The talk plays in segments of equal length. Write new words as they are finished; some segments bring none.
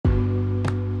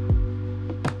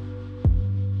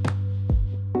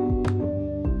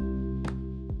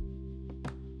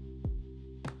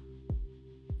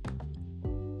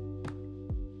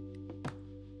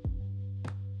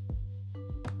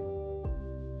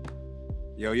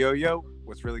Yo, yo, yo.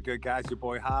 What's really good, guys? Your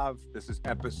boy Hav. This is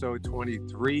episode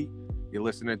 23. You're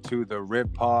listening to the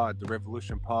Rib Pod, the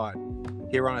Revolution Pod,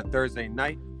 here on a Thursday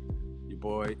night. Your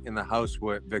boy in the house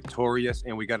with Victorious,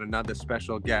 and we got another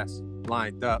special guest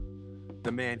lined up.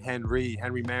 The man Henry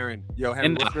Marin. Yo, Henry,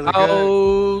 In what's the really good?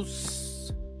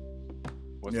 house.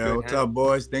 What's Yo, good, what's Henry? up,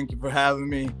 boys? Thank you for having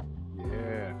me.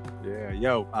 Yeah.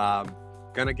 Yo,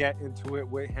 gonna get into it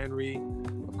with Henry.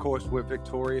 Of course, with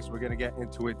Victorious, we're gonna get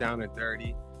into it down and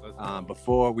dirty.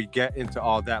 Before we get into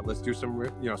all that, let's do some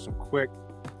quick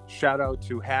shout out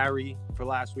to Harry for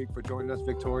last week for joining us,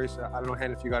 Victorious. I don't know,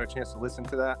 Hen, if you got a chance to listen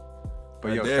to that,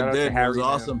 but shout out to Harry. It was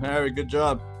awesome, Harry. Good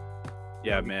job.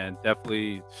 Yeah, man.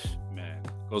 Definitely, man.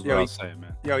 Goes without saying,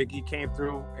 man. He came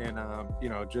through, and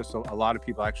just a lot of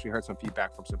people. I actually heard some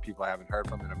feedback from some people I haven't heard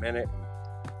from in a minute.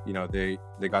 They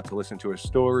got to listen to his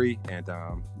story, and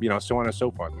so on and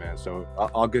so forth, man. So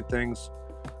all good things,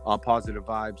 all positive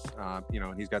vibes.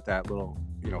 And he's got that little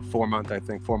 4 month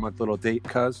little date,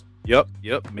 cuz. Yep.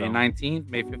 May 19th,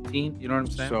 May 15th. You know what I'm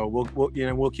saying? So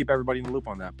we'll keep everybody in the loop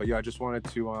on that. But I just wanted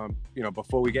to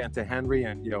before we get into Henry,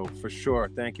 and for sure,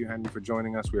 thank you, Henry, for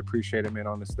joining us. We appreciate it, man.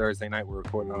 On this Thursday night, we're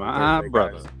recording on Thursday,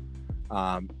 brother.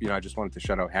 Guys. I just wanted to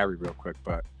shout out Harry real quick,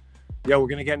 but we're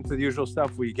gonna get into the usual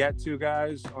stuff we get to,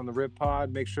 guys, on the Rib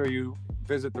Pod. Make sure you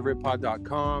visit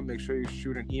theribpod.com. Make sure you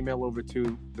shoot an email over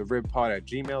to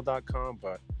theribpod@gmail.com.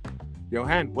 But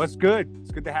Hen, what's good?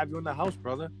 It's good to have you in the house,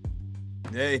 brother.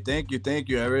 Hey, thank you.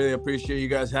 I really appreciate you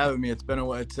guys having me. It's been a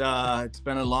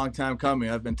long time coming.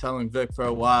 I've been telling Vic for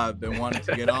a while. I've been wanting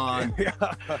to get on.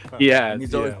 Yeah. And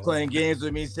he's always playing games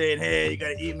with me, saying, "Hey, you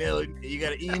got to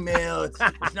email. It's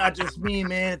not just me,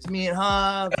 man. It's me and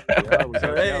Hav."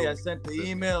 I sent the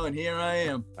email, and here I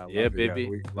am. Baby.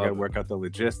 We gotta work out the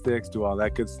logistics, do all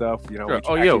that good stuff. Sure.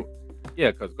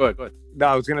 Cause go ahead. No,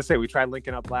 I was gonna say we tried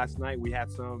linking up last night. We had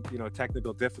some,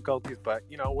 technical difficulties, but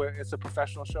it's a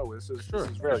professional show. This is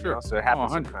real, sure. So it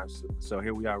happens sometimes. So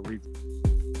here we are,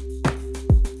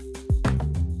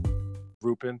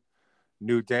 regrouping,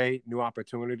 new day, new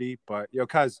opportunity. But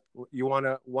cuz you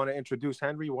wanna introduce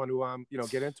Henry? You want to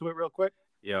get into it real quick?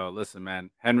 Yo, listen, man.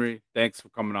 Henry, thanks for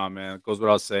coming on, man. It goes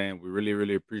without saying. We really,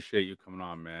 really appreciate you coming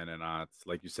on, man. And it's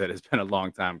like you said, it's been a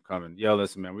long time coming. Yo,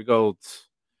 listen, man. We go.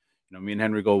 Me and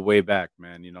Henry go way back,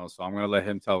 man, so I'm going to let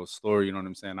him tell his story, you know what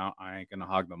I'm saying? I ain't going to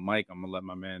hog the mic. I'm going to let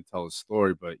my man tell his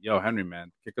story. But, Henry,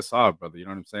 man, kick us off, brother. You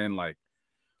know what I'm saying? Like,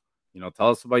 tell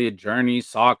us about your journey,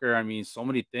 soccer. I mean, so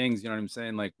many things, you know what I'm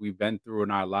saying? Like, we've been through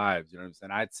in our lives, you know what I'm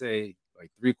saying? I'd say,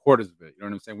 like, 3/4 of it, you know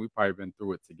what I'm saying? We've probably been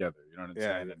through it together, you know what I'm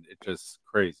saying? And it's just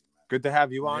crazy, man. Good to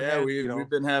have you on. Yeah, we've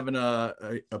been having a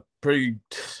pretty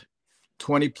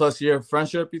 20-plus year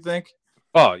friendship, you think?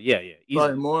 Oh, yeah. Easy.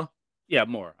 Probably more. Yeah,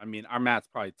 more. I mean, our math's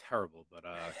probably terrible, but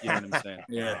you know what I'm saying?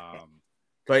 Yeah.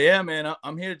 But yeah, man,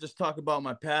 I'm here to just talk about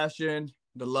my passion,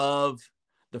 the love,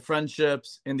 the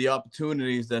friendships, and the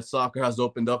opportunities that soccer has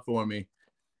opened up for me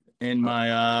in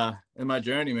my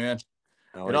journey, man.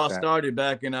 It all started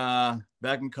back in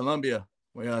Colombia,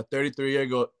 33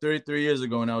 years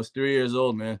ago when I was 3 years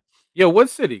old, man. Yo, what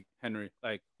city, Henry?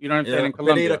 Like, you know what I'm saying? In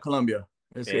Colombia. Pereira, Colombia.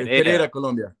 Pereira,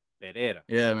 Colombia. Pereira.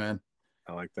 Yeah, man.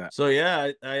 I like that. So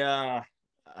yeah, I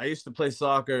used to play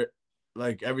soccer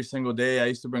like every single day. I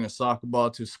used to bring a soccer ball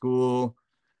to school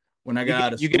when I got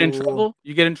out of school. You get in trouble?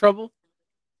 You get in trouble?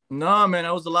 No, man,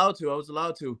 I was allowed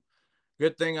to.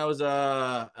 Good thing I was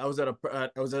at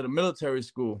a military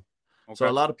school. Okay. So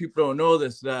a lot of people don't know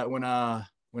this, that when I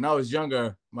was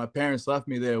younger, my parents left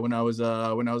me there when I was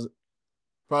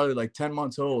probably like 10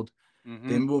 months old. Mm-hmm.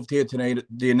 They moved here to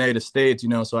the United States,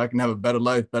 so I can have a better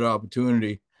life, better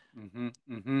opportunity.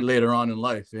 Later on in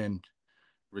life. And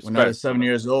when I was 7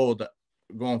 years old,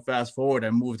 going fast forward, I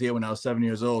moved here when I was 7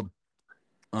 years old.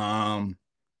 The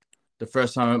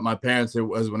first time I met my parents, it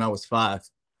was when I was 5.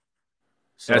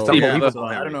 So that's unbelievable. So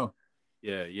I don't know.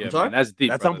 Yeah, man, that's deep.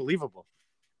 That's brother. Unbelievable.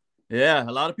 Yeah,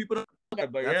 a lot of people don't know that,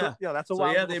 but that's a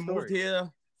wild they story. moved here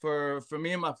for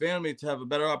me and my family to have a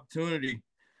better opportunity.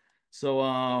 So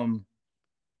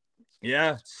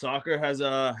soccer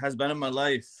has been in my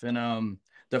life, and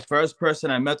the first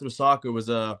person I met through soccer was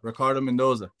Ricardo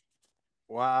Mendoza.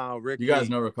 Wow, Ricky. You guys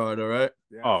know Ricardo, right?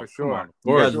 Yeah, for sure.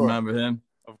 You guys remember him?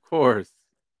 Of course.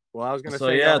 Well, I was gonna say. So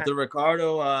yeah, the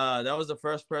Ricardo. That was the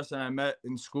first person I met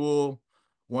in school.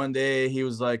 One day he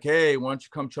was like, "Hey, why don't you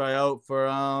come try out for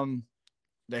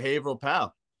the Haverhill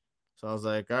Pal?" So I was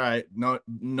like, "All right,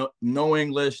 no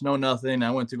English, no nothing."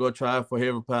 I went to go try out for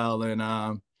Haverhill Pal,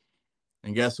 and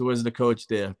guess who was the coach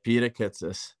there? Peter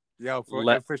Kitsis. Yo, for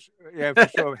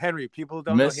sure. Henry, people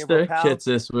don't know Haverhill Mr. Pal.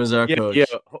 Kitsis was our coach. Yeah,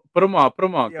 put him on.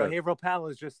 Yo, Haverhill Pal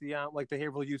is just the like the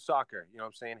Haverhill Youth Soccer. You know what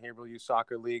I'm saying? Haverhill Youth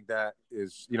Soccer League that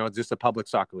is, just a public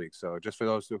soccer league. So just for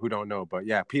those who don't know, but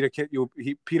yeah, Peter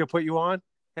put you on,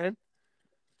 Hen?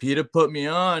 Peter put me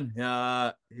on.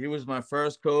 He was my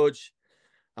first coach.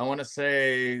 I want to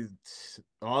say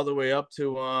all the way up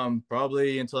to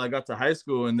probably until I got to high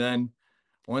school, and then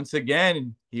once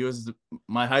again he was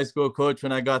my high school coach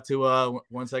when I got to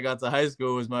once I got to high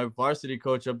school. Was my varsity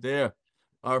coach up there,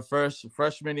 our first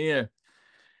freshman year.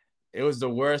 It was the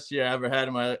worst year I ever had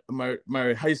in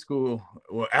my high school,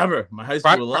 or ever my high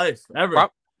school life ever.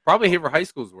 Probably Haverhill High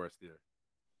School's worst year.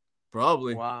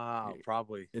 Probably. Wow,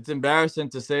 probably. It's embarrassing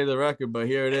to say the record, but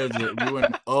here it is. We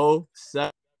went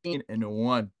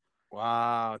 0-17-1.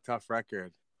 Wow, tough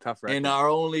record. And our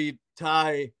only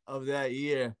tie of that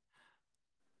year,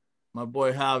 my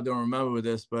boy Hav don't remember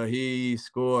this, but he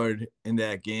scored in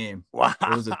that game. Wow. It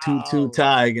was a 2-2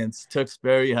 tie against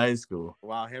Tewksbury High School.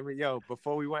 Wow, Henry,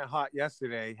 before we went hot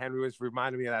yesterday, Henry was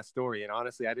reminding me of that story, and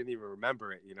honestly, I didn't even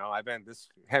remember it. I've been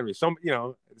Henry,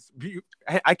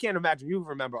 I can't imagine you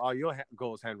remember all your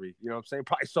goals, Henry. You know what I'm saying?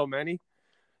 Probably so many.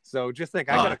 So just think,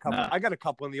 I got a couple. I got a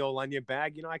couple in the old onion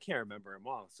bag. I can't remember them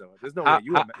all. So there's no way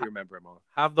you remember them all.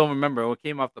 Hav don't remember what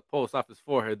came off the post off his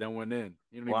forehead, then went in.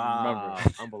 You don't even remember.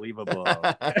 Unbelievable.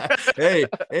 hey,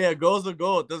 a goal's a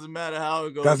goal. It doesn't matter how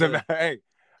it goes. Doesn't matter. Hey,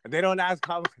 they don't ask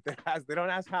how. They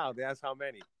don't ask how. They ask how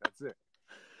many. That's it.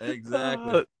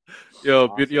 Exactly.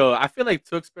 Awesome. I feel like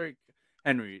Tewksbury,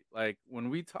 Henry, like when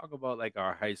we talk about like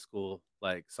our high school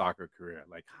like soccer career,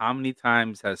 like how many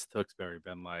times has Tewksbury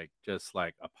been like just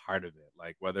like a part of it?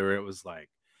 Like whether it was like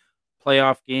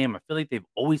playoff game, I feel like they've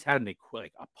always had a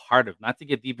part of, not to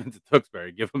get deep into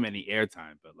Tewksbury, give them any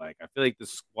airtime, but like I feel like the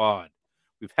squad,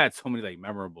 we've had so many like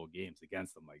memorable games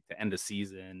against them, like to end the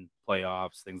season,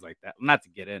 playoffs, things like that. Not to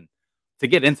get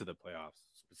into the playoffs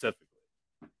specifically.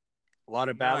 A lot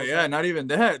of battles. Yeah, not even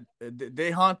that.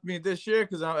 They haunt me this year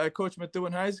because I coached Methuen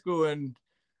in high school, and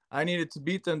I needed to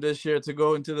beat them this year to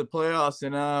go into the playoffs,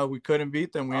 and we couldn't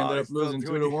beat them. We ended up losing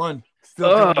 2-1.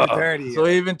 Still doing dirty. So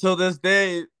even till this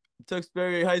day,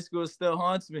 Tewksbury High School still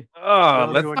haunts me.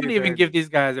 Let's not even give these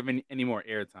guys any more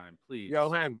airtime, please. Yo,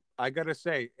 Hen, I gotta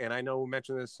say, and I know we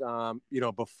mentioned this,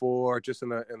 before, just in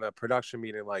the production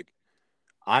meeting. Like,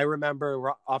 I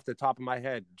remember off the top of my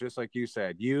head, just like you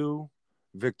said, you,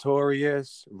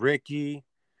 Victorious, Ricky,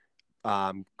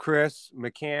 Chris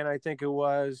McCann, I think it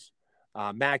was,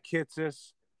 Matt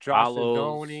Kitsis, Josh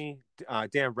Sidoni,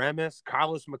 Dan Remis,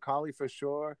 Carlos McCauley for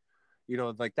sure.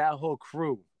 Like that whole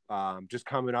crew, just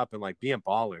coming up and like being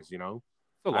ballers. I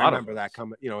remember that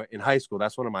coming. In high school,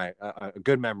 that's one of my a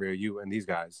good memory of you and these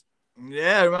guys.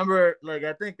 Yeah, I remember. Like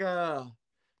I think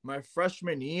my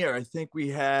freshman year, I think we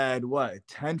had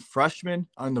 10 freshmen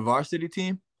on the varsity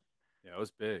team. Yeah, it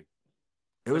was big.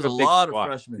 It was a lot of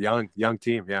freshmen. Young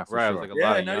team, yeah, for sure. Like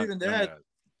yeah, not even that.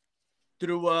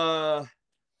 Through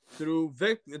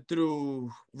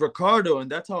Ricardo,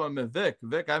 and that's how I met Vic.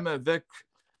 I met Vic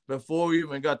before we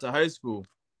even got to high school.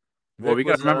 Well, we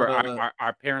got to remember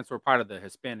our parents were part of the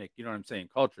Hispanic,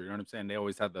 culture. You know what I'm saying? They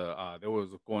always had they always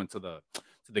going to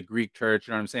the Greek church.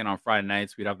 You know what I'm saying? On Friday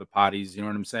nights, we'd have the potties. You know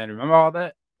what I'm saying? Remember all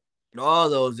that? All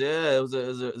those, yeah, it was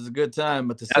a good time.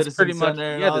 But that's pretty much,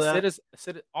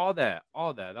 all that.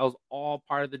 That was all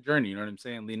part of the journey. You know what I'm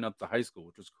saying? Leading up to high school,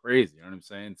 which was crazy. You know what I'm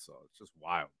saying? So it's just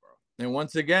wild, bro. And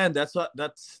once again, that's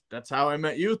how I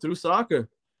met you, through soccer.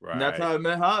 Right. And that's how I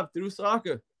met Hav, through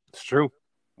soccer. It's true.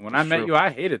 When I met you, I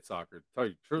hated soccer, to tell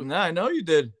you the truth. Nah, I know you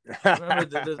did.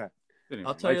 Remember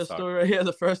I'll tell you a story right here.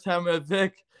 The first time I met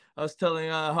Vic, I was telling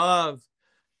Hav,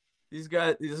 these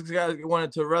guys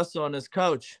wanted to wrestle on his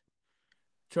couch,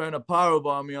 trying to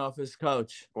powerbomb me off his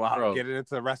couch. Wow, bro. Getting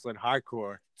into wrestling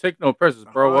hardcore. Take no prisoners,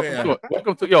 bro.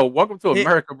 Welcome to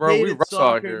America, bro. We wrestle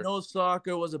out here. No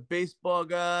soccer. Was a baseball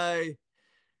guy.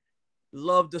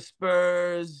 Loved the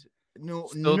Spurs. Knew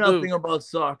nothing about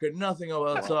soccer. And then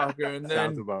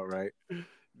sounds about right.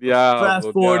 Yeah.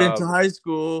 Fast forward into high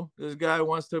school. This guy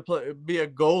wants to be a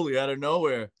goalie out of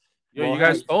nowhere. Yo, you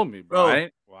guys told me, bro.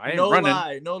 I ain't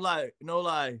running. No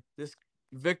lie. This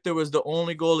Victor was the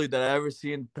only goalie that I ever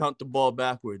seen punt the ball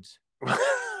backwards.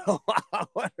 Wow,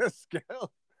 what a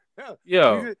skill.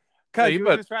 Yo, because you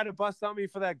were just trying to bust on me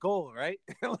for that goal, right?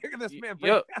 Look at this man.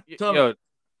 Yo, go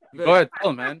ahead.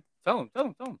 Tell him, man. Tell him.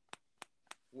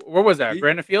 Where was that?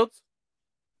 Brandon Fields?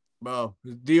 Bro,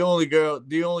 the only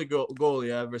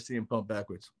goalie I ever seen pump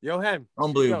backwards. Yo, Hen.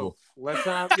 Unbelievable. Let's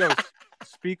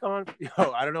speak on.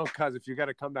 I don't know, cuz if you got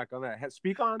to come back on that.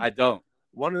 Speak on. I don't.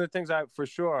 one of the things I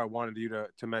wanted you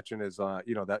to mention is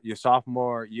that your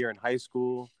sophomore year in high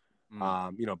school,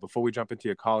 before we jump into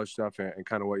your college stuff and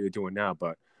kind of what you're doing now,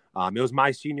 but it was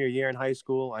my senior year in high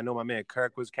school. I know my man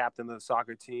Kirk was captain of the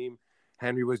soccer team.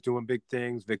 Henry was doing big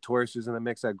things. Victorious was in the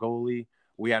mix at goalie.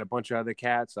 We had a bunch of other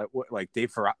cats like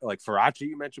Dave Faraci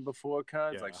you mentioned before,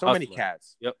 cuz like so hustler. many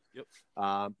cats. Yep.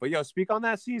 But speak on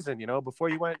that season. Before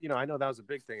you went. I know that was a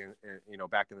big thing.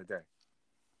 Back in the day.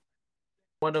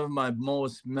 One of my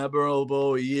most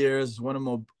memorable years.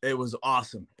 It was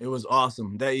awesome. It was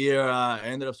awesome. That year, I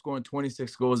ended up scoring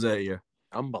 26 goals that year.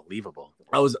 Unbelievable.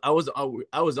 I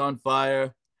was on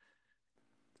fire.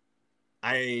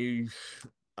 I'll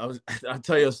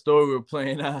tell you a story.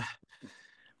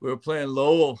 We were playing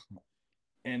Lowell,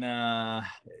 and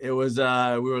it was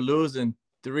we were losing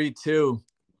 3-2,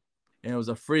 and it was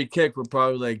a free kick with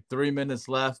probably like 3 minutes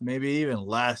left, maybe even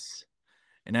less.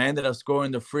 And I ended up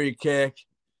scoring the free kick.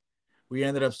 We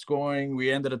ended up scoring.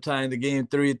 We ended up tying the game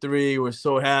 3-3. We're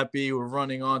so happy. We're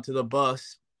running onto the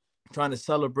bus, trying to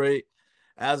celebrate.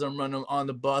 As I'm running on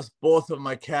the bus, both of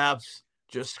my caps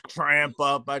just cramp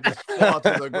up. I just fall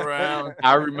to the ground.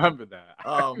 I remember that.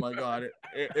 Oh my God.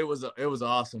 It was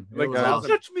awesome. Like, was don't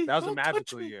awesome. touch me. That was Don't a magical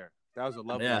touch me. year. That was a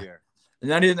lovely year.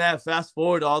 And I didn't have fast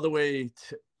forward all the way.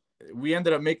 We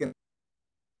ended up making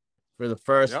for the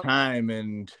first time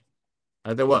in,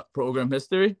 I think, program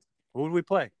history? Who did we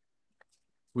play?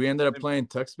 We ended up playing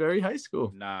Tewksbury High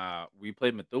School. Nah, we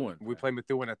played Methuen. We played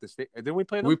Methuen at the state. Didn't we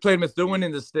play them? We played Methuen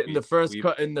in the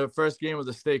first game of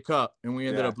the state cup, and we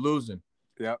ended up losing.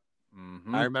 Yep.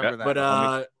 Mm-hmm. I remember that.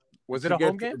 But was it a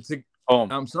home game? Home.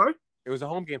 I'm sorry? It was a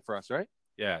home game for us, right?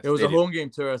 Yeah. It was a home game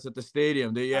to us at the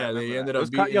stadium. They ended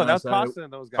up beating us. That was Costa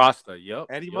and those guys. Costa, yep.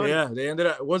 Eddie Money. Yeah, they ended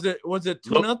up. Was it 2-0,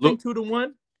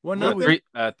 2-1? 1-0?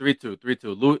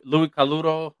 3-2. Louis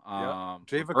Caluto,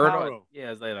 Jay Roberto. Vaccaro.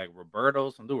 Yeah, it's like Roberto,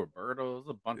 some dude Roberto. There's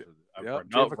a bunch of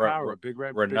Jay Vaccaro, big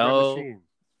red machine.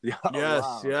 Yeah,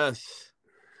 wow. yes.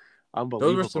 Unbelievable.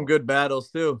 Those were some good battles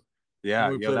too.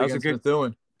 Yeah, that was a good.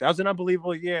 That was an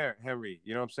unbelievable year, Henry.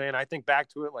 You know what I'm saying? I think back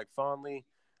to it like fondly.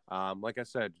 Like I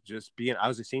said, I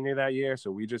was a senior that year,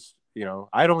 so we just,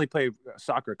 I'd only played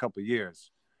soccer a couple of years,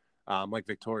 like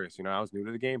Victorious. I was new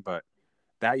to the game, but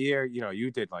that year, you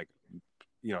did like,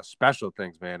 special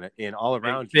things, man, and all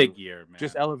around big year, man.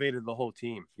 Just elevated the whole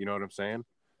team. You know what I'm saying?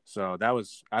 So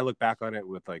I look back on it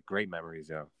with like great memories,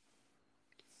 yo.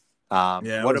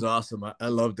 It was awesome. I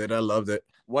loved it.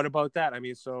 What about that? I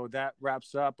mean, so that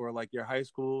wraps up, or like your high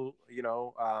school,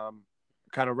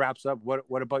 kind of wraps up.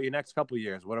 What about your next couple of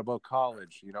years? What about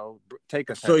college? Take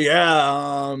us. So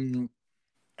I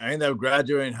ended up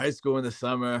graduating high school in the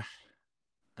summer.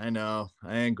 I know.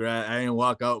 I didn't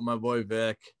walk out with my boy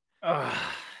Vic.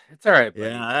 It's all right, buddy.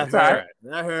 Yeah, that's all right.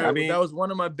 That hurt. I mean, that was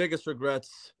one of my biggest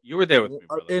regrets. You were there with me,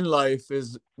 brother. In life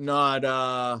is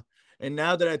not. And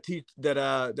now that I teach, that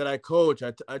I coach,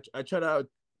 I try to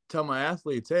tell my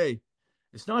athletes, hey,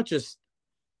 it's not just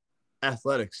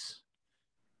athletics.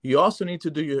 You also need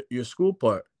to do your school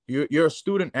part. You're a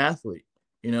student athlete.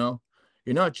 You're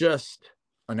not just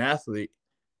an athlete.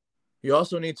 You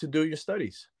also need to do your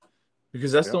studies,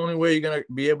 because that's the only way you're gonna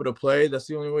be able to play. That's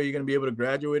the only way you're gonna be able to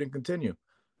graduate and continue.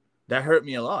 That hurt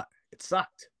me a lot. It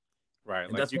sucked. Right.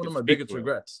 And that's one of my biggest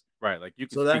regrets. Right. Like you.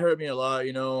 So that hurt me a lot.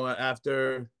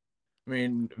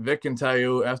 Vic can tell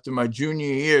you, after my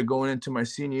junior year, going into my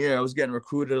senior year, I was getting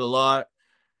recruited a lot.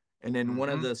 And then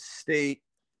in the state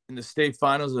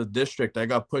finals of the district, I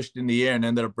got pushed in the air and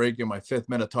ended up breaking my 5th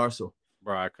metatarsal.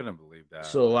 Bro, I couldn't believe that.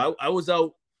 So I was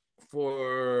out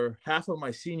for half of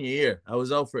my senior year. I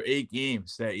was out for 8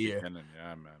 games that year. Yeah,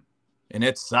 man. And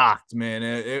it sucked, man.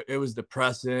 It was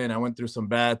depressing. I went through some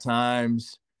bad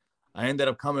times. I ended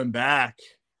up coming back,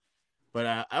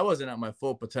 but I wasn't at my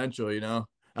full potential,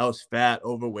 I was fat,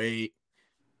 overweight.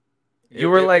 We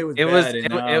were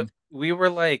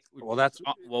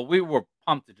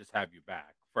pumped to just have you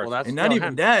back. And not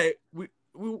even that.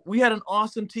 We had an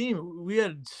awesome team.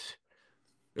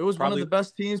 It was one of the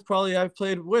best teams probably I've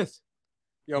played with.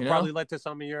 Probably led to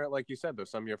some of your, like you said, though,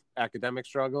 some of your academic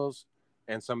struggles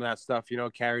and some of that stuff,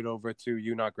 carried over to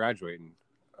you not graduating.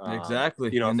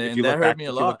 Exactly. And that hurt me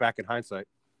a lot. If you look back in hindsight.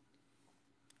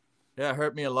 Yeah, it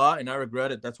hurt me a lot, and I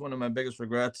regret it. That's one of my biggest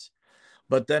regrets.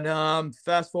 But then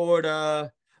fast forward, I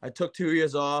took 2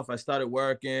 years off. I started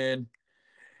working.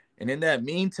 And in that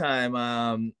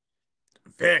meantime,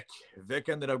 Vic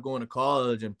ended up going to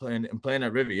college and playing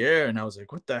at Riviera. And I was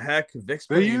like, what the heck? Vic's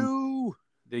playing.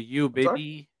 The U,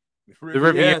 baby. The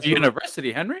Riviera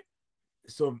University, Henry.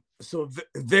 So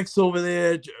Vic's over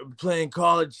there playing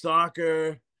college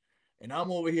soccer. And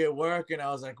I'm over here working. I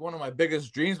was like, one of my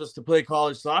biggest dreams was to play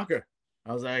college soccer.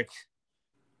 I was like,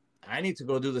 I need to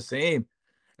go do the same.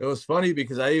 It was funny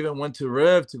because I even went to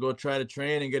Riv to go try to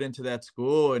train and get into that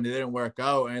school, and it didn't work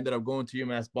out. I ended up going to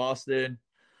UMass Boston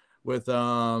with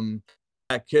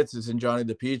Matt Kitsis and Johnny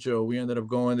DePietro. We ended up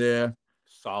going there.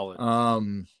 Solid.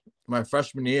 My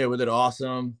freshman year, we did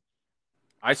awesome.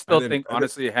 I still think,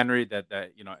 honestly, Henry, that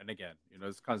and again,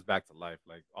 this comes back to life.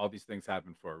 Like, all these things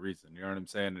happen for a reason. You know what I'm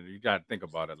saying? And you got to think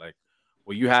about it. Like,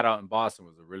 what you had out in Boston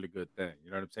was a really good thing.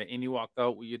 You know what I'm saying? And you walked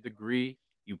out with your degree.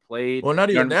 You played. Well, not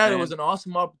you know even that. It was an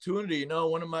awesome opportunity.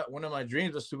 One of my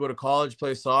dreams was to go to college,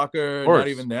 play soccer. Not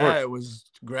even that. It was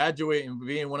graduating,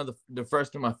 being one of the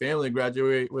first in my family to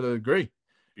graduate with a degree.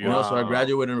 Wow. So I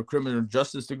graduated in a criminal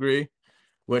justice degree,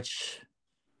 which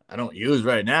I don't use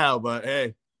right now, but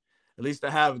hey, at least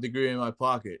I have a degree in my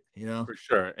pocket, For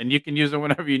sure. And you can use it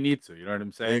whenever you need to. You know what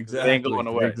I'm saying? Exactly. It ain't going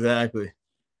away. Exactly.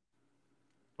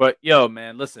 But, yo,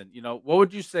 man, listen, what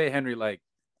would you say, Henry, like,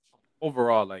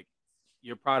 overall, like,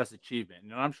 your proudest achievement?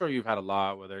 I'm sure you've had a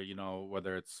lot, whether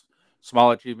it's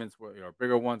small achievements or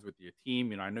bigger ones with your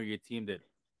team. I know your team did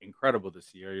incredible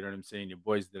this year. You know what I'm saying? Your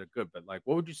boys did it good. But, like,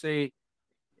 what would you say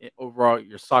overall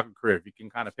your soccer career, if you can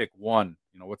kind of pick one?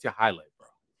 What's your highlight, bro?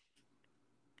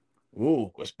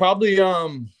 Ooh, it's probably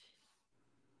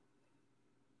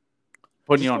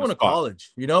putting you on going to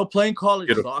college. Playing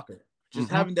college soccer, just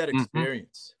having that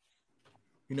experience.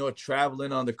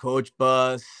 Traveling on the coach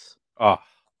bus. Oh,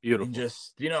 beautiful.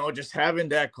 And just having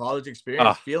that college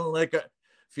experience, feeling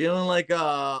like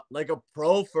a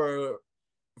pro for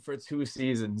 2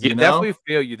 seasons. You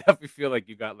definitely feel like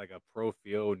you got like a pro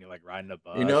feel when you're like riding a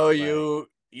bus.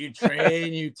 You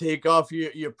train, you take off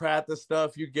your practice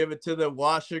stuff, you give it to the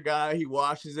washer guy, he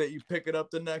washes it, you pick it up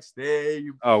the next day.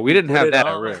 We didn't have that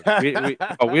at Rick.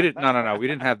 We didn't. No, we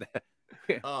didn't have that.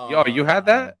 Yo, you had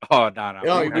that? Oh, no.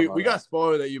 Yo, we got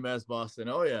spoiled at UMass Boston.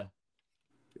 Oh yeah.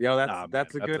 Yo,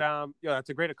 that's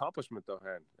a great accomplishment though,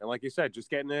 Hen. And like you said, just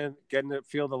getting to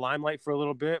feel the limelight for a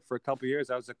little bit for a couple of years.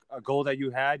 That was a goal that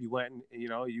you had. You went and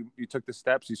you took the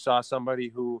steps. You saw somebody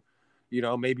who,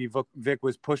 maybe Vic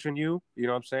was pushing you. You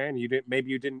know what I'm saying?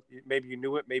 Maybe you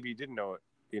knew it, maybe you didn't know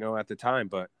it, at the time.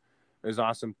 But it was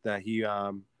awesome that he,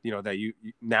 that you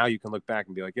now you can look back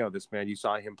and be like, yo, this man, you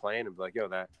saw him playing and be like, yo,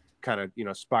 that kind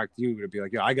of sparked you to be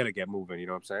like, yo, I got to get moving. You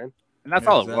know what I'm saying? And that's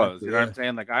all it was. You know what I'm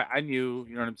saying? Like, I knew,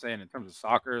 you know what I'm saying, in terms of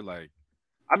soccer, like,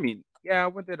 I mean, yeah, I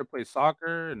went there to play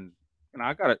soccer and,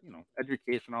 I got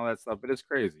education, all that stuff, but it's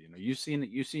crazy. You've seen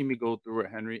me go through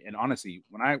it, Henry. And honestly,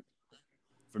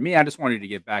 for me, I just wanted to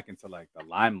get back into like the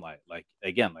limelight. Like,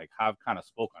 again, like how I've kind of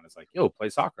spoke on, it's like, yo, play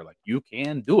soccer. Like, you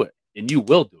can do it and you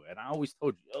will do it. And I always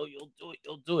told you, yo,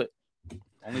 you'll do it.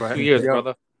 Only 2 years,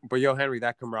 brother. But yo, Henry,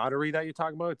 that camaraderie that you're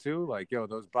talking about too, like, yo,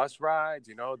 those bus rides,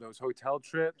 those hotel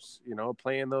trips,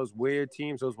 playing those weird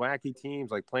teams, those wacky teams,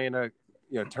 like playing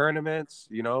tournaments,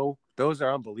 those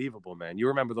are unbelievable, man. You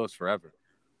remember those forever.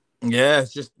 Yeah,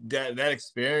 it's just that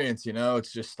experience,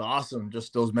 it's just awesome.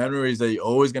 Just those memories that you're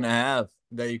always gonna have,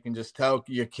 that you can just tell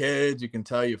your kids, you can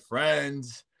tell your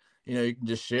friends, you can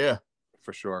just share.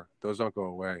 For sure. Those don't go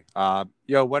away.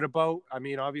 Yo, what about, I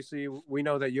mean, obviously we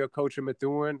know that you're coaching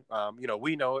Methuen.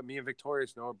 We know it, me and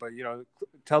Victorious know it, but,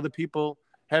 tell the people,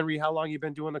 Henry, how long you've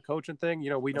been doing the coaching thing?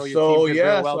 We know your team did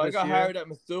real well this year. I got hired at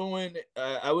Methuen.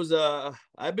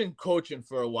 I've been coaching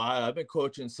for a while. I've been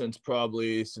coaching since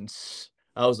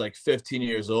I was like 15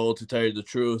 years old, to tell you the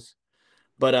truth.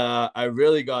 But I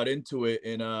really got into it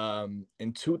in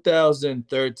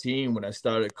 2013 when I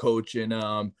started coaching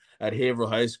at Haverhill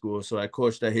High School. So I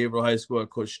coached at Haverhill High School. I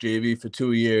coached JV for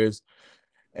 2 years.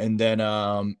 And then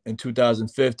in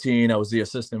 2015, I was the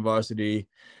assistant varsity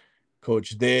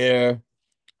coach there.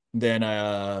 Then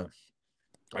I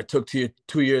took 2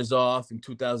 years off. In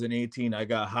 2018, I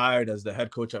got hired as the head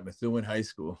coach at Methuen High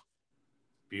School.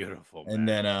 Beautiful, man. And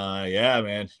then,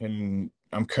 man. And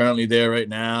I'm currently there right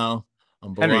now.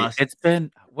 Henry, it's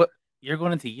been what? You're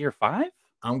going into year 5?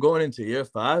 I'm going into year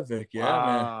 5, Vic. Yeah,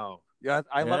 wow. Man. Yeah,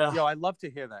 I love to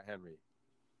hear that, Henry.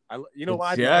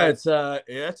 Why? Yeah,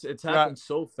 it's happened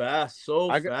so fast,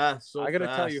 I gotta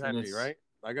tell you, Henry, right?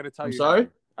 I gotta tell you. Sorry?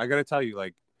 I gotta tell you,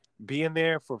 like, being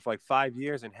there for like 5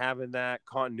 years and having that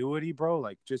continuity, bro,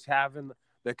 like just having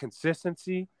the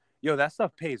consistency, yo, that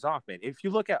stuff pays off, man. If you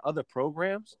look at other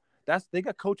programs, they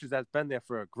got coaches that's been there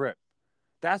for a grip.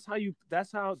 That's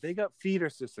how they got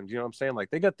feeder systems. You know what I'm saying? Like,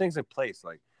 they got things in place.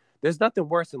 Like, there's nothing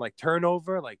worse than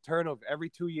turnover every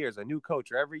 2 years, a new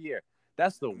coach, or every year.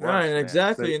 That's the worst. Right,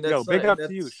 exactly. So, and big up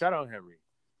to you. Shout out, Henry.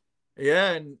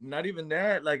 Yeah, and not even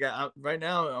that. Like, right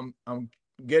now, I'm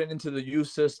getting into the youth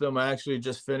system. I actually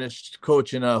just finished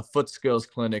coaching a foot skills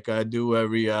clinic. I do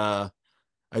every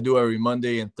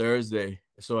Monday and Thursday.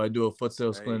 So I do a foot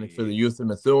sales clinic for the Hey. youth of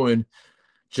Methuen,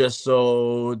 just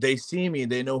so they see me,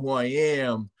 they know who I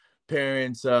am.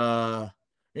 Parents,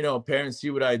 parents see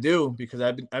what I do, because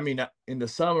in the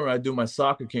summer I do my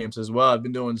soccer camps as well. I've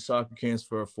been doing soccer camps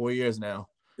for 4 years now.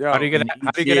 How do Yo, you get And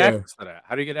how do you each get year, access to that?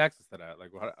 How do you get access to that?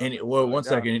 Like what? and well, one yeah,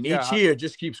 second, and yeah. each year it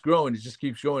just keeps growing. It just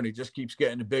keeps growing. It just keeps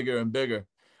getting bigger and bigger.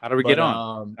 How do we But get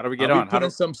on? How do we I'll get be on? How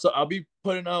putting do? I'll be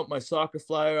putting out my soccer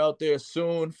flyer out there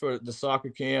soon for the soccer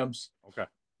camps. Okay.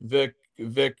 Vic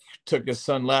took his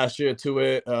son last year to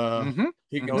it. Mm-hmm.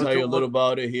 He can Mm-hmm. tell you a little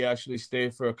about it. He actually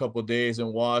stayed for a couple of days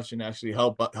and watched and actually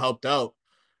helped out.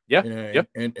 Yeah. And, Yep.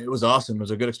 and it was awesome. It was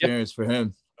a good Yeah. experience for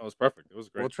him. That was perfect. It was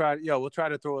great. We'll try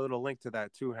to throw a little link to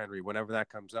that too, Henry, whenever that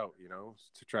comes out,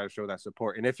 to try to show that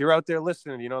support. And if you're out there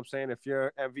listening, you know what I'm saying? If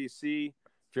you're MVC,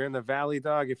 if you're in the Valley,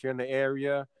 dog, if you're in the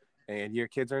area and your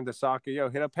kids are into soccer,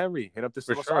 hit up Henry, hit up this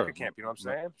little soccer camp, you know what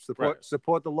I'm saying?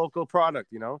 Support the local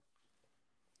product,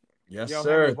 Yes, Yo,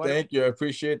 sir. Henry, Thank you. I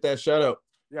appreciate that shout out.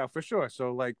 Yeah, for sure.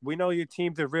 So, like, we know your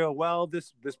team did real well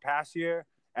this past year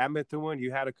at Methuen.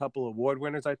 You had a couple of award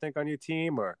winners, I think, on your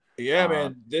team, or Yeah,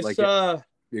 man. This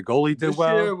your goalie did this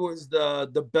well. year was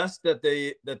the best that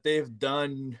they've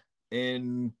done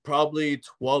in probably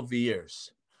 12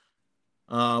 years.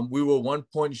 We were 1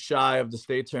 point shy of the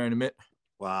state tournament.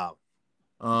 Wow.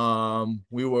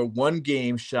 We were 1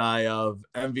 game shy of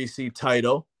MVC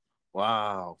title.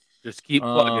 Wow. Just keep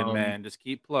plugging, man. Just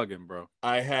keep plugging, bro.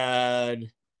 I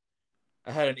had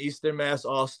an Eastern Mass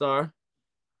All-Star.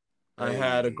 Hey. I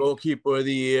had a goalkeeper of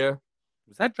the year.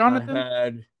 Was that Jonathan? I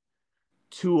had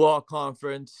 2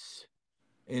 all-conference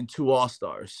and 2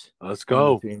 all-stars. Let's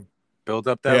go. Build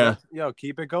up that. Yeah.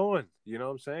 Keep it going. You know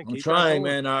what I'm saying? I'm trying,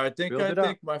 man. I think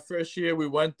my first year we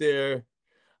went there,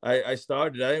 I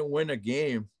started. I didn't win a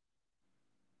game.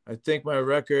 I think my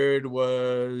record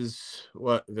was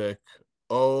what, Vic?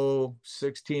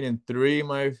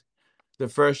 16-3. The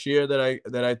first year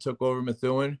that I took over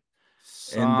Methuen,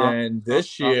 and then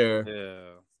this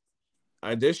year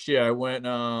I went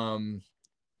 7-8-3.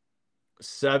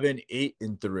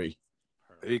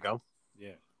 There you go.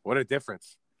 Yeah, what a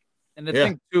difference. And the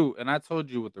thing too, and I told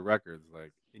you with the records,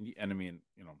 like, and I mean,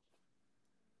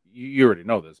 you already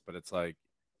know this, but it's like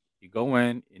you go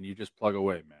in and you just plug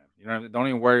away, man. Don't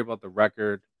even worry about the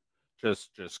record.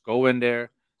 Just go in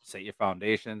there. Set your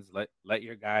foundations. Let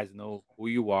your guys know who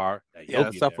you are.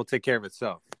 That stuff will take care of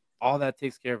itself. All that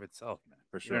takes care of itself, man.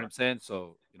 For sure. You know what I'm saying?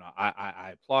 So,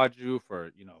 I applaud you for,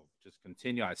 just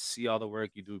continue. I see all the work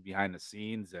you do behind the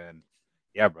scenes, and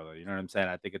yeah, brother. You know what I'm saying?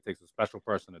 I think it takes a special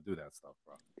person to do that stuff,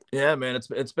 bro. Yeah, man.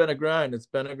 It's been a grind. It's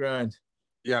been a grind.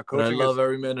 Yeah, coaching. I love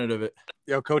every minute of it.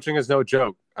 Coaching is no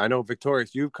joke. I know,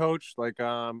 Victorious, you've coached, like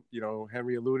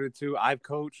Henry alluded to. I've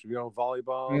coached,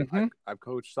 volleyball. Mm-hmm. I've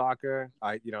coached soccer.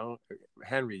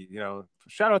 Henry,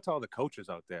 shout out to all the coaches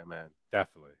out there, man.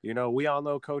 Definitely. We all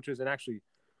know coaches, and actually,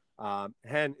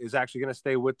 Hen is actually going to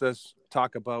stay with us.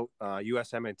 Talk about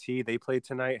USMNT. They played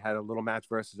tonight. Had a little match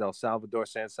versus El Salvador,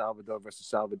 San Salvador versus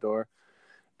Salvador.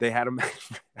 They had a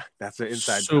match. That's an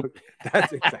inside joke.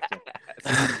 That's inside joke.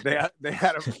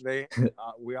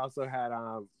 We also had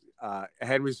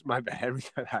Henry's. My bad. Henry.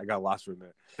 I got lost for a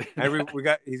minute. Henry,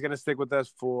 he's gonna stick with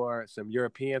us for some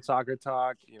European soccer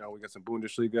talk. We got some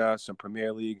Bundesliga, some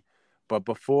Premier League. But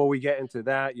before we get into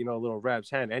that, a little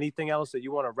Revs. Hen, anything else that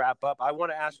you want to wrap up? I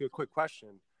want to ask you a quick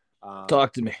question.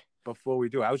 Talk to me. Before we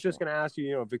do, I was just gonna ask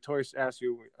you. Victorious asked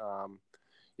you.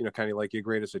 Kind of like your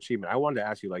greatest achievement. I wanted to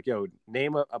ask you, like,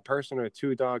 name a person or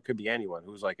two, dog. Could be anyone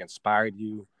who's like inspired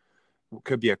you.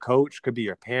 Could be a coach. Could be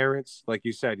your parents. Like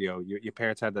you said, your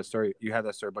parents had that story. You had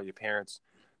that story about your parents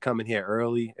coming here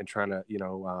early and trying to,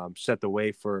 set the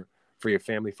way for your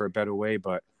family for a better way.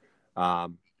 But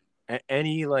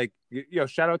any, like,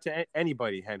 shout out to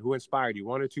anybody, Hen, who inspired you.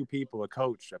 1 or 2 people, a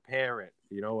coach, a parent,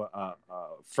 a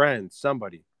friend,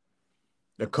 somebody.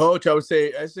 The coach, I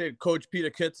say Coach Peter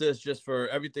Kitsis, just for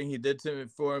everything he did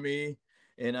for me,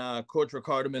 and Coach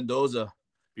Ricardo Mendoza.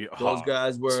 Those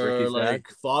guys were like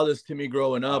fathers to me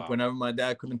growing up. Whenever my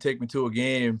dad couldn't take me to a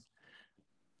game,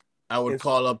 I would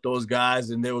call up those guys,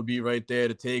 and they would be right there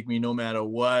to take me no matter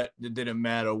what. It didn't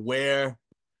matter where,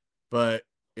 but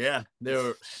yeah, they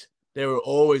were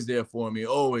always there for me.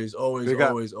 Always.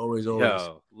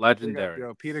 Yo,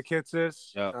 legendary. Peter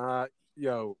Kitsis.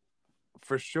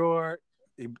 For sure.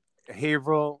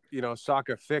 Haverhill,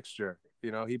 soccer fixture. He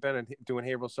been doing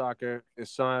Haverhill soccer. His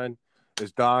son,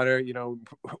 his daughter,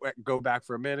 go back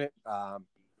for a minute. I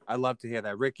love to hear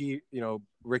that. Ricky,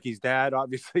 Ricky's dad,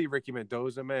 obviously, Ricky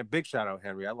Mendoza, man. Big shout out,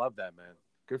 Henry. I love that, man.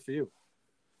 Good for you.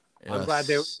 Yes.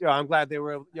 I'm glad they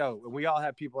were. We all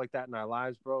have people like that in our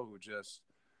lives, bro, who just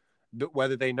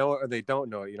whether they know it or they don't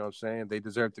know it. You know what I'm saying? They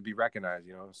deserve to be recognized.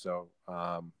 You know, so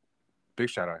big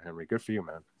shout out, Henry. Good for you,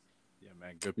 man. Yeah,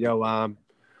 man. Good. Yo,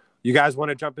 you guys want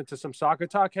to jump into some soccer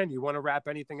talk, Ken? You want to wrap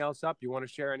anything else up? You want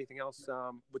to share anything else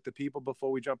with the people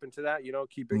before we jump into that? You know,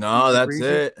 keep it. No, that's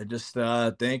it. I just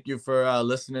thank you for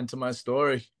listening to my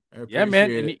story. I appreciate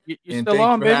man. it. And you're and still thanks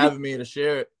on, for baby. having me to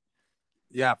share it.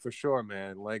 Yeah, for sure,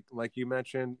 man. Like you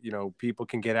mentioned, you know, people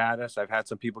can get at us. I've had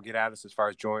some people get at us as far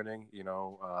as joining, you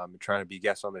know, trying to be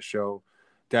guests on the show.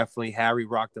 Definitely Harry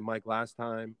rocked the mic last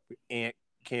time. Ant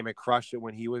came and crushed it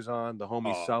when he was on, the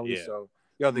homie Sully. Yeah. So,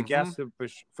 the guests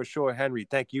for sure. Henry,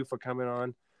 thank you for coming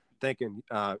on.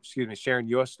 Sharing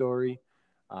your story.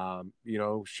 You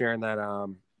know, sharing that,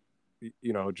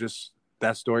 you know, just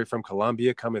that story from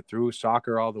Colombia coming through,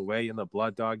 soccer all the way in the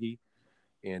blood, doggy.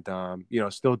 And you know,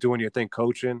 still doing your thing,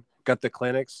 coaching. Got the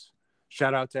clinics.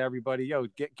 Shout out to everybody. Yo,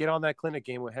 get on that clinic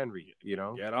game with Henry. You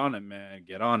know, get on it, man.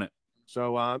 Get on it.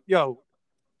 So,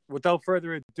 without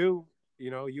further ado,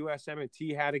 you know,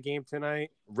 USM&T had a game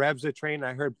tonight. Revs are training.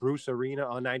 I heard Bruce Arena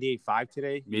on 98.5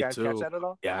 today. You guys catch that at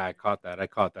all? Yeah, I caught that.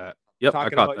 Yep,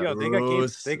 Talking I caught about,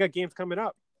 that. they got games coming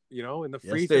up. You know, in the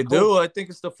freezing. Yes, they do. I think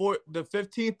it's the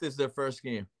 15th is their first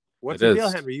game. What's the deal,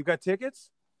 Henry? You got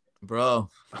tickets? Bro,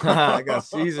 I got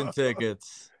season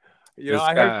tickets. You know,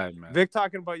 I heard Vic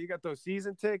talking about you got those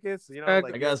season tickets. You know,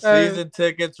 I got season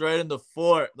tickets right in the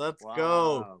fort. Let's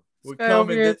go. We're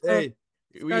coming. Hey,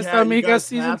 you guys tell me you got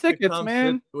season tickets,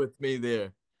 man. Sit with me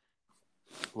there.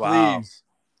 Wow.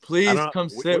 Please come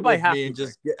sit with me and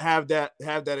just have that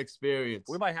experience.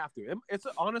 We might have to. It's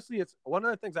honestly, it's one of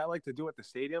the things I like to do at the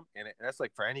stadium, and that's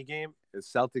like for any game, is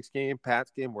Celtics game, Pats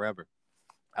game, wherever.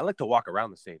 I like to walk around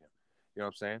the stadium. You know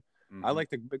what I'm saying? Mm-hmm. I like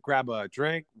to grab a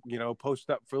drink, you know, post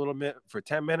up for a little bit for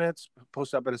 10 minutes,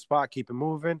 post up at a spot, keep it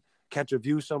moving, catch a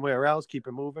view somewhere else, keep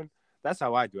it moving. That's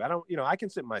how I do. I don't, you know, I can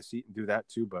sit in my seat and do that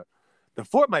too, but the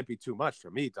fort might be too much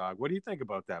for me, dog. What do you think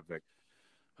about that, Vic?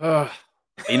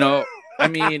 You know, I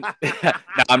mean, no,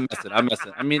 I'm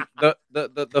messing. I mean,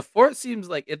 the fort seems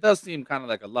like it does seem kind of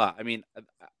like a lot. I mean,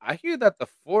 I hear that the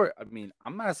fort. I mean,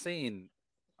 I'm not saying,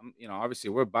 you know, obviously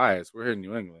we're biased. We're here in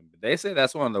New England, but they say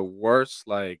that's one of the worst,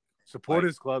 like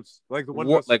supporters clubs, like the one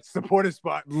like supporters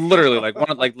spot. Literally, like one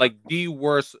of like the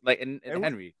worst. Like and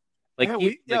Henry, like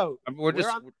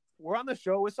we're on the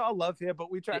show. It's all love here,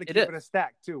 but we try to keep it a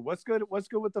stack too. What's good? What's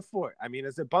good with the fort? I mean,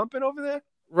 is it bumping over there?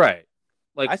 Right.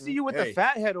 Like I see you with the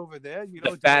fat head over there. You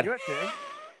know, doing your thing.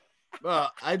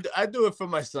 Well, I do it for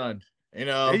my son. You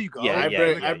know, there you go. Yeah,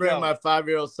 I bring my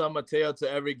 5-year-old son Mateo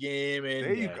to every game, and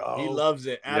there you go. He loves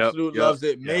it. Absolutely loves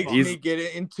it. Makes me get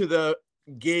into the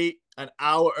gate an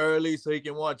hour early so he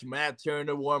can watch Matt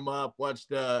Turner warm up, watch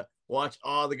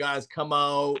all the guys come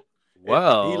out.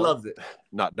 Well, he loves it.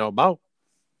 Not no more.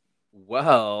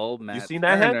 Well, Matt you seen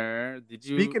Turner, that head?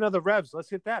 Speaking of the Revs, let's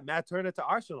hit that. Matt Turner to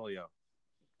Arsenal, yo.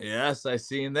 Yes, I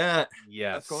seen that.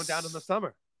 Yes, that's going down in the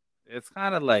summer. It's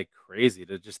kind of like crazy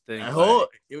to just think. I hope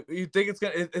you think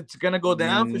it's gonna go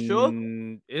down for sure.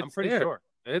 I'm pretty sure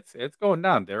it's going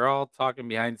down. They're all talking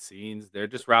behind the scenes. They're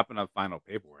just wrapping up final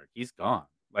paperwork. He's gone.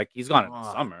 Like he's gone in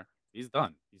the summer. He's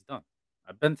done.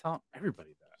 I've been telling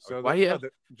everybody that. So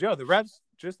Joe, the Revs.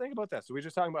 Just think about that. So we're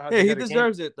just talking about how he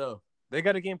deserves it though. They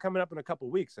got a game coming up in a couple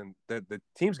of weeks, and the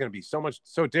team's going to be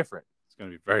so different. It's going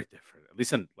to be very different. At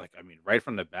least right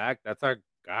from the back, that's our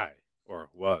guy, or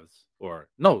was, or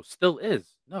no, still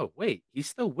is. No, wait, he's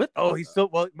still with us. Oh, he's still,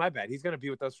 well, my bad. He's going to be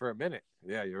with us for a minute.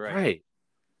 Yeah, you're right. Right.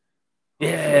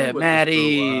 Yeah,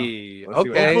 Maddie.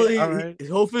 Okay.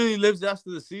 Hopefully he lives after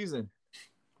the season.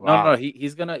 Wow. No,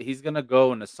 he's gonna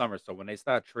go in the summer. So when they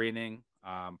start training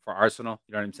for Arsenal,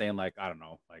 you know what I'm saying? Like, I don't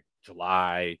know, like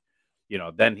July, you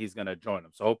know, then he's gonna join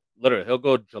them. So literally he'll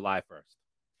go July 1st.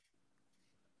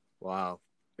 Wow.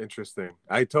 Interesting.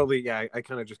 I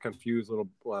kind of just confused a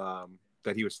little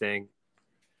that he was staying.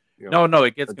 You know, no,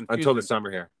 it gets confused until the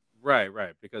summer here.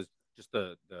 Right, because just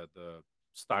the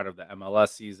start of the MLS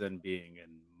season being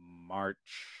in March,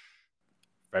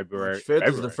 February. March 5th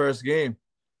is the first game.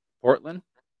 Portland?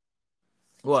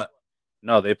 What?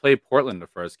 No, they play Portland the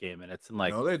first game, and it's in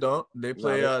like. No, they don't. They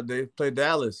play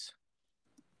Dallas.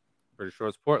 Pretty sure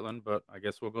it's Portland, but I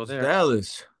guess we'll go there.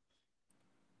 Dallas.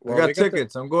 Well, I got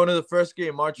tickets. I'm going to the first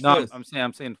game, March 5th. No,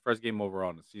 I'm saying the first game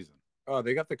overall in the season. Oh,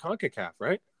 they got the CONCACAF,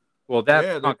 right? Well, that's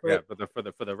CONCACAF,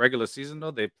 but for the regular season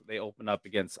though, they open up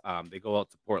against they go out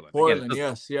to Portland. Portland,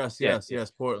 again,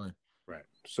 yes, Portland. Right.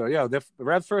 So the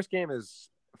Revs' first game is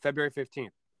February 15th.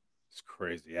 It's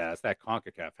crazy. Yeah, it's that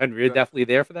CONCACAF. Henry, you're definitely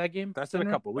there for that game? That's in a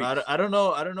couple weeks. I don't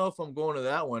know if I'm going to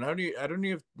that one. I don't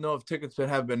even know if tickets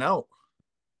have been out.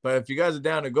 But if you guys are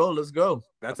down to go, let's go.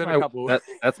 That's in a couple.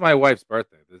 That's my wife's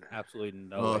birthday. There's absolutely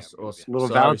no way. Little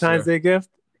Valentine's Day gift.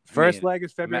 First leg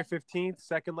is February 15th.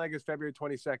 Second leg is February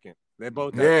 22nd. They're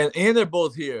both and they're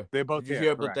both here. They're both Did you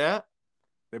hear about that?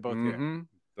 They're both here.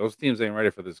 Those teams ain't ready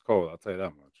for this cold. I'll tell you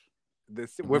that much.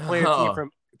 We're playing a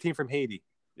team from Haiti.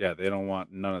 Yeah, they don't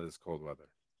want none of this cold weather.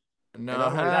 No,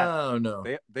 hell no.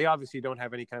 They obviously don't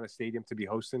have any kind of stadium to be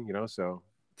hosting, so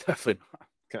definitely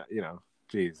not.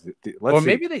 Geez. Well,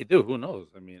 maybe they do. Who knows?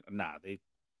 I mean, I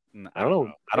don't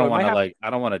know. I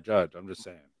don't want to judge. I'm just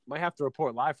saying. Might have to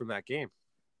report live from that game.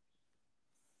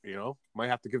 Might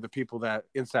have to give the people that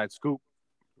inside scoop.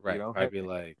 Right. I'd be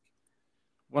like,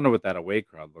 wonder what that away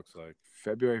crowd looks like.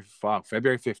 February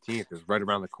 15th is right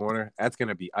around the corner. That's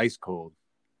gonna be ice cold.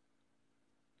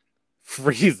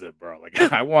 Freeze it, bro. Like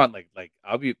I want like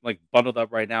I'll be like bundled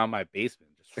up right now in my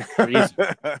basement, just freeze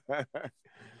it.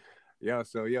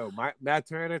 Matt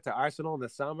Turner to Arsenal in the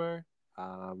summer.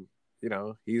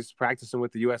 He's practicing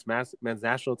with the U.S. men's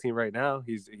national team right now.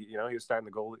 He was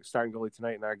starting goalie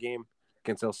tonight in our game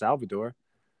against El Salvador.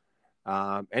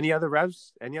 Any other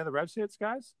revs hits,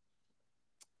 guys?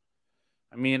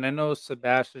 I mean, I know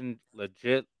Sebastian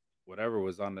legit whatever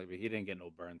was on the, he didn't get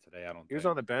no burn today. I don't. He was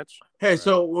on the bench. Hey,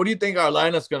 so what do you think our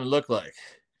lineup's gonna look like?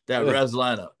 That Revs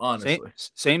lineup, honestly.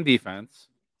 Same defense.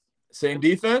 Same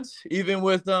defense, even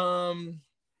with the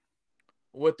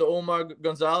Omar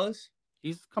Gonzalez.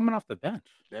 He's coming off the bench.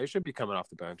 Yeah, he should be coming off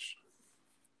the bench.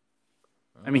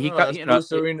 I mean,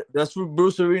 that's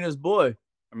Bruce Arena's boy.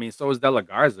 I mean, so is De La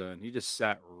Garza, and he just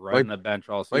sat right on the bench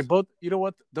all season. Like both, you know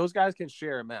what? Those guys can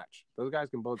share a match. Those guys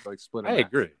can both split. I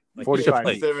agree. Like 45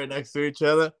 each. Sit right next to each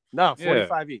other. No,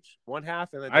 45 each. One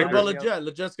half, and then. What about Leggett?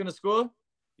 Leggett's gonna score.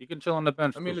 You can chill on the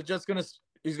bench. I mean, Leggett's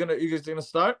he's gonna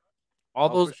start. All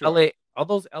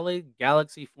those LA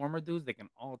Galaxy former dudes, they can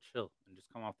all chill and just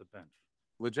come off the bench.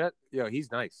 Leggett,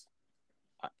 he's nice.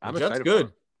 I'm Leggett's excited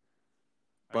good.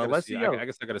 But let's see. I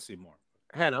guess I got to see more.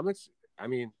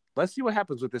 Let's see what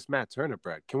happens with this Matt Turner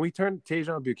bread. Can we turn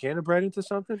Tajon Buchanan bread into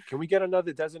something? Can we get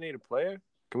another designated player?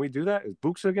 Can we do that? Is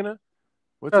Buxa gonna?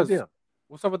 What's the deal?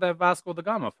 What's up with that Vasco da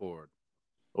Gama forward?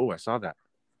 Oh, I saw that.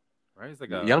 Right, he's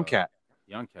like a young cat.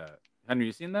 Young cat. Henry,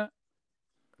 you seen that?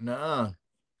 Nah.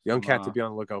 Young cat to be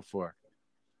on the lookout for.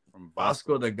 From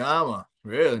Vasco da Gama,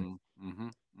 really?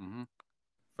 Mm-hmm.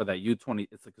 For that U20,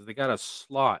 it's like because they got a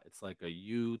slot. It's like a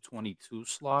U22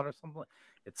 slot or something.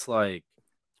 It's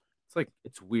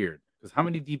weird because how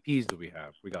many DPs do we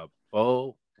have? We got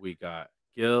Bo, we got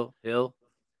Hill,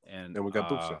 and we got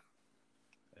Buxa.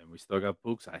 And we still got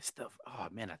Buxa. Oh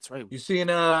man, that's right. You seen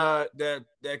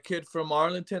that kid from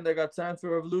Arlington that got signed for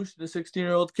Revolution, the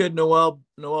 16-year-old kid, Noel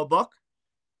Buck?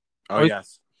 Oh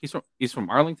yes, he's from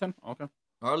Arlington. Okay,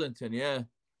 Arlington, yeah.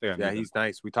 Yeah, he's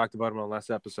nice. We talked about him on the last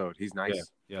episode. He's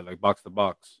nice. Yeah, like box to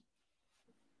box.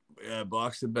 Yeah,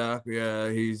 box to back.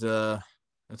 Yeah, he's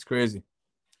that's crazy.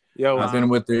 Yo, I've been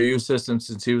with the EU system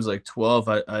since he was like 12.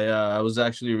 I was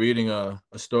actually reading a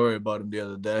story about him the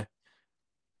other day.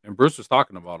 And Bruce was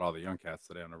talking about all the young cats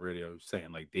today on the radio,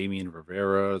 saying like Damian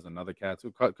Rivera's and other cats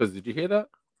who cut. Because did you hear that?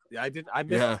 Yeah, I did. I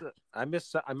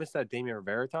missed that Damian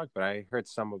Rivera talk, but I heard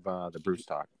some of the Bruce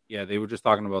talk. Yeah, they were just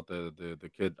talking about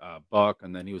the kid Buck,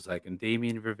 and then he was like, and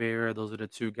Damian Rivera, those are the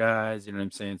two guys. You know what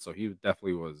I'm saying? So he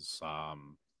definitely was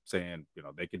saying,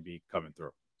 they could be coming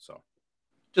through. So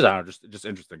just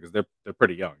interesting because they're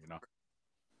pretty young,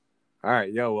 All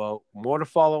right, well, more to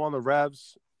follow on the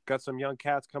Revs. Got some young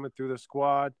cats coming through the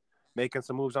squad, making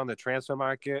some moves on the transfer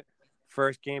market.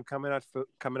 First game coming up for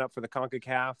the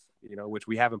CONCACAF, which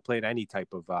we haven't played any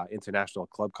type of international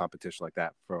club competition like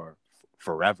that for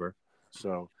forever.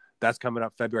 So that's coming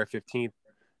up February 15th.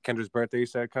 Kendra's birthday, you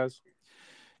said, cuz?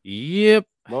 Yep.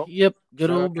 Well, yep.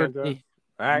 Good old birthday.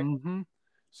 All right. Mm-hmm.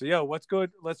 So, what's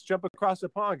good? Let's jump across the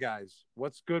pond, guys.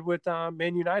 What's good with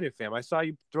Man United, fam? I saw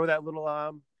you throw that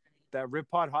little that Rib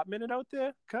Pod Hot Minute out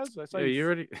there, cuz. I saw you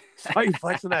already saw you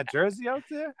flexing that jersey out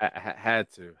there. I had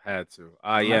to.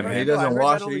 Yeah, man. He doesn't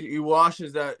wash it. He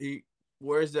washes that. He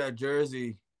wears that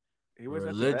jersey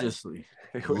religiously.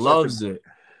 He loves it.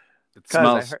 It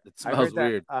smells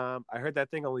weird. I heard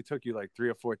that thing only took you like 3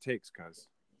 or 4 takes, cuz.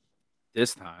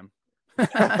 This time.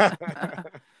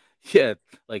 Yeah,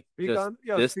 like speak on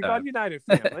United,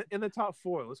 fam. In the top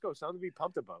 4. Let's go. Something to be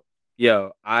pumped about.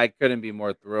 Yo, I couldn't be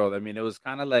more thrilled. I mean, it was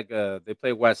kind of like they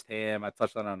played West Ham. I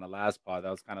touched on it the last pod. That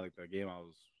was kind of like the game I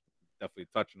was definitely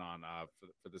touching on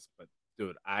for this. But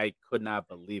dude, I could not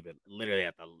believe it. Literally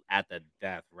at the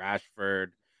death, Rashford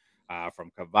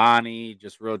from Cavani,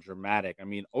 just real dramatic. I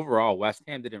mean, overall, West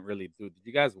Ham didn't really do. Did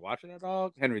you guys watch it at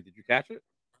all? Henry, did you catch it?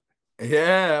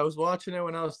 Yeah, I was watching it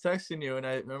when I was texting you, and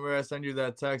I remember I sent you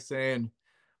that text saying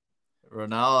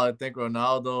Ronaldo. I think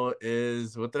Ronaldo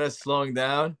is what did I slowing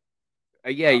down?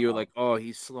 Yeah, you're Uh, like, oh,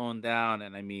 he's slowing down,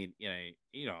 and I mean,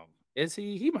 is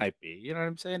he? He might be. You know what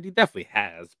I'm saying? He definitely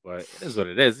has, but it is what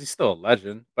it is. He's still a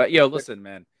legend. But yo, listen,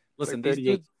 man, It's like listen, these 38.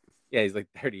 dudes. Yeah, he's like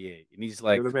 38, and he's Give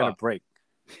like, the man a break.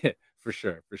 for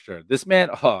sure, for sure. This man,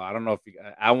 oh, I don't know if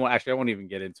I won't actually. I won't even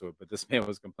get into it. But this man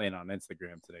was complaining on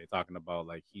Instagram today, talking about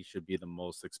like he should be the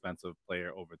most expensive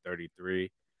player over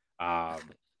 33. Um,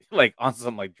 like on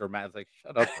some like dramatic, like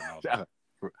shut up, Ronaldo. Yeah.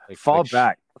 Like Fall like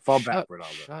back. Fall back, shut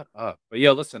Ronaldo. shut up. But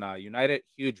yeah, listen, United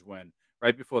huge win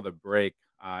right before the break,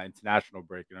 international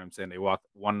break. You know what I'm saying? They walked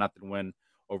 1-0 win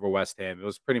over West Ham. It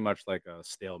was pretty much like a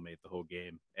stalemate the whole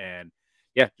game, and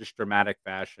yeah, just dramatic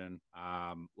fashion.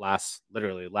 Last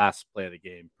play of the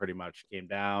game, pretty much came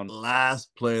down. last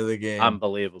play of the game.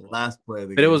 Unbelievable. Last play of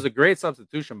the But it was game. a great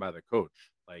substitution by the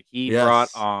coach. Like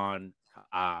Yes. um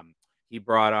he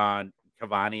brought on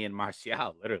Cavani and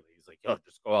Martial. Literally, he's like, "Yo,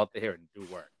 just go out there and do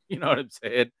work." You know what I'm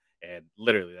saying? And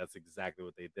literally, that's exactly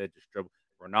what they did. Just dribble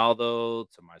Ronaldo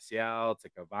to Martial to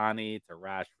Cavani to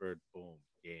Rashford. Boom,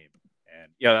 game.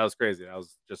 And yeah, that was crazy. That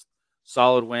was just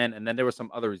solid win. And then there were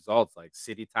some other results like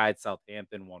City tied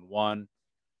Southampton 1-1.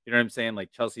 You know what I'm saying?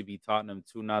 Like Chelsea beat Tottenham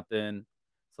 2-0.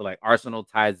 So like Arsenal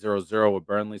tied 0-0 with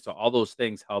Burnley. So all those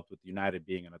things helped with United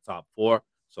being in the top four.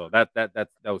 So that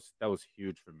was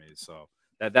huge for me. So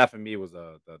that for me was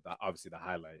the obviously the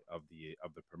highlight of the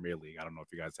Premier League. I don't know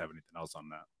if you guys have anything else on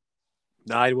that.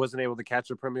 No, I wasn't able to catch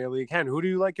the Premier League. Ken, who do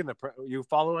you like in the? You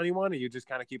follow anyone, or you just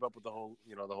kind of keep up with the whole,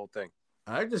 the whole thing?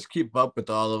 I just keep up with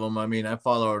all of them. I mean, I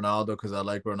follow Ronaldo because I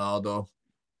like Ronaldo.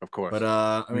 Of course. But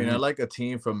I mean, I like a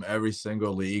team from every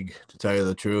single league, to tell you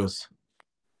the truth.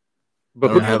 But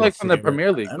I who don't do you have a like from the favorite.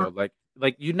 Premier League I though? don't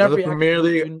Like you for the never Premier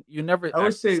actually League. you never I would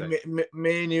actually say say.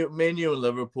 Man U, and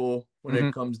Liverpool when Mhm.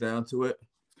 it comes down to it.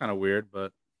 It's kind of weird,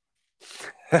 but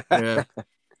Yeah,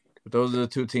 but those are the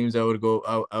two teams I would go.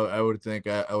 I would think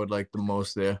I would like the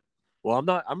most there. Well,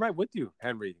 I'm right with you,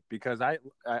 Henry, because I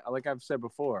like I've said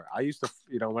before, I used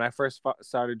to, when I first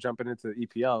started jumping into the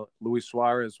EPL, Luis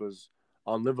Suarez was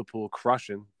on Liverpool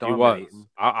crushing, he was. dominating.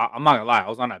 I'm not gonna lie, I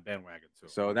was on that bandwagon too.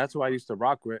 So that's who I used to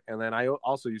rock with. And then I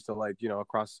also used to like,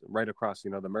 right across, the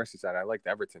Merseyside. I liked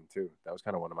Everton too. That was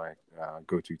kind of one of my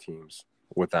go-to teams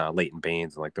with Leighton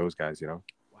Baines and like those guys.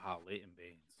 Wow, Leighton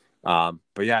Baines.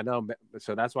 But yeah, no.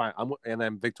 So that's why and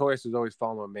then Victorious is always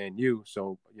following Man U.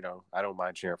 So, I don't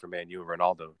mind cheering for Man U and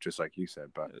Ronaldo, just like you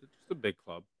said. But, It's just a big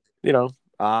club.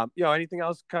 anything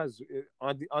else? Because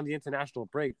on the international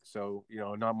break. So,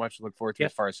 not much to look forward to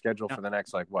as far as schedule for the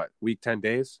next, like what, week, 10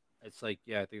 days? It's like,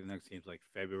 yeah, I think the next team's like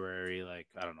February, like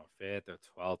I don't know, 5th or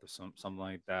 12th or something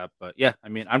like that. But yeah, I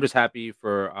mean, I'm just happy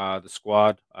for the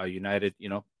squad, United,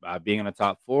 being in the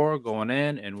top four, going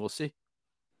in, and we'll see.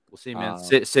 We'll see, man.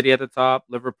 City at the top,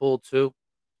 Liverpool 2,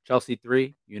 Chelsea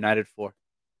 3, United 4.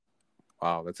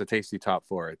 Wow, that's a tasty top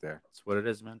four right there. That's what it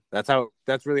is, man.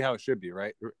 That's really how it should be,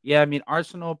 right? Yeah, I mean,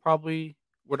 Arsenal probably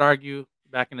would argue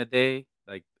back in the day,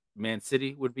 like Man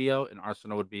City would be out and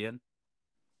Arsenal would be in.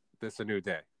 This a new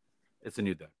day. It's a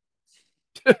new day.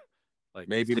 Like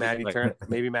maybe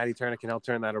City, Matty Turner can help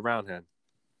turn that around, Hen.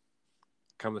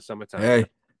 Come the summertime. Hey,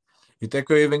 you think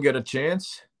we even get a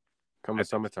chance? Come the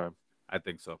summertime. I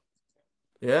think so.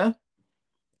 Yeah.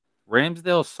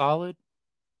 Ramsdale solid.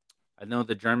 I know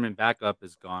the German backup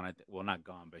is gone. Well, not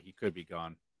gone, but he could be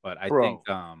gone. But I think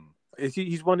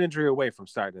he's one injury away from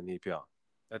starting in the EPL.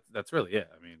 That's really it.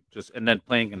 I mean, and then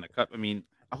playing in the cup. I mean,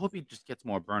 I hope he just gets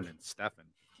more burn than Stefan.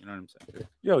 You know what I'm saying?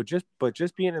 Yo,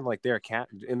 just being in like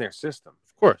in their system.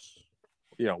 Of course.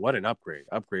 What an upgrade.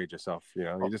 Upgrade yourself.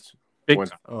 You just big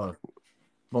time.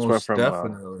 Most from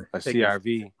definitely a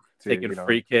CRV taking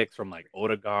free kicks from like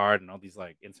Odegaard and all these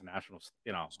like international.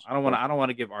 I don't want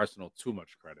to give Arsenal too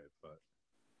much credit, but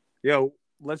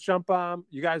let's jump.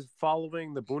 You guys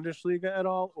following the Bundesliga at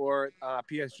all, or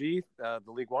PSG, the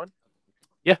League One?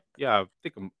 Yeah, I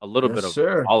think a little bit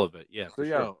of all of it. Yeah. So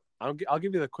sure. I'll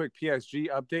give you the quick PSG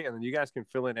update, and then you guys can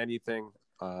fill in anything.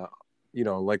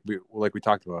 Like we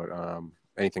talked about,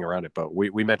 anything around it. But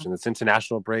we mentioned this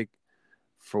international break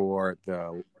for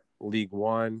the League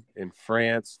One in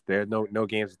France. There are no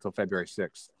games until February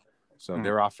 6th, so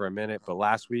they're off for a minute. But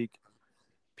last week,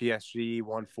 PSG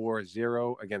won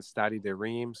 4-0 against Stade de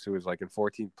Reims, who was like in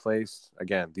 14th place.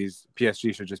 Again, these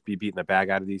PSG should just be beating the bag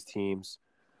out of these teams.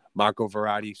 Marco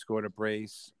Verratti scored a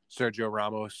brace. Sergio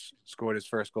Ramos scored his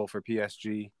first goal for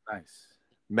PSG. Nice.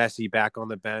 Messi back on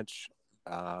the bench.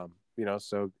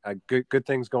 So good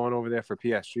things going over there for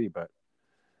PSG, but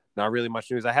not really much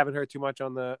news. I haven't heard too much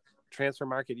on the transfer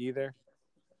market either.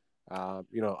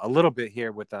 a little bit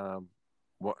here with I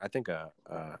think a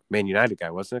Man United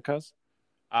guy, wasn't it, cuz?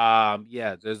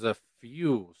 Yeah, there's a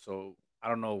few. So I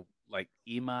don't know, like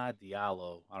Ima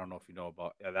Diallo. I don't know if you know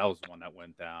about. Yeah, that was one that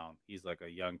went down. He's like a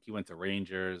young. He went to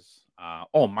Rangers.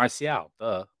 Oh, Martial.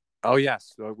 Duh, Oh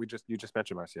yes, so you just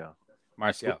mentioned Martial.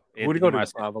 Martial. Who did he go Anthony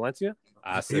to? Martial. Valencia,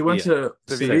 He went Sevilla.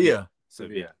 to Sevilla, Sevilla.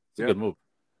 Sevilla. It's a Yep, good move.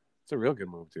 it's a real good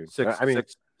move, dude. Six, I mean,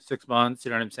 six, 6 months.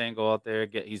 You know what I'm saying? Go out there,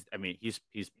 get. He's. I mean, he's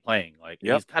playing like, and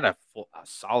yep. he's kind of a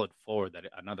solid forward. That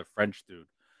another French dude.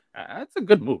 That's a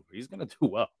good move. He's gonna do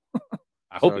well.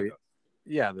 I hope he So does.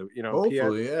 yeah,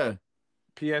 Hopefully, yeah.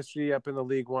 PSG up in the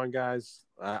League One, guys.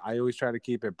 I always try to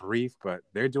keep it brief, but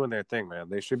they're doing their thing, man.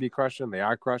 They should be crushing. They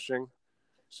are crushing.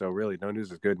 So really, no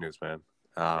news is good news, man.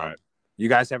 Right. You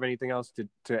guys have anything else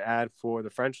to add for the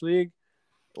French league,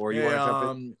 or you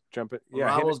want to jump in? Yeah,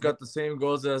 Ramos got the same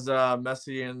goals as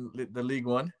Messi in the League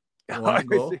One. I One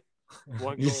goal.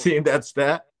 One You goal. seen that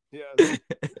stat? Yes.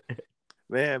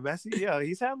 Man, Messi, yeah,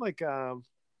 he's had like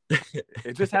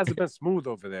it just hasn't been smooth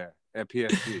over there at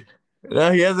PSG.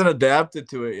 No, he hasn't adapted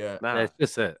to it yet. Nah, That's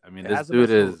just it. I mean, It this hasn't been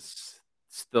dude smooth. is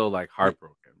still like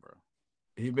heartbroken, bro.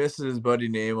 He misses his buddy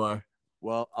Neymar.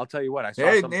 well, I'll tell you what. I saw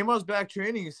Hey, some. Neymar's back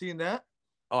training. You seen that?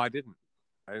 Oh, I didn't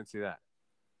see that.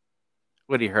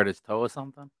 What, he hurt his toe or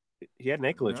something? He had an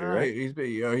ankle injury, Nah, right?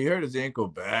 he hurt his ankle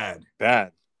bad.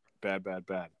 Bad.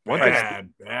 One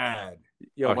thing, Bad.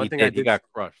 one thing he got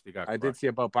crushed. He got I crushed. did see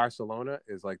about Barcelona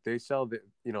is like they sell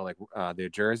their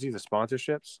jerseys, the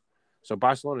sponsorships. So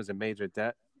Barcelona is a major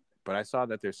debt, but I saw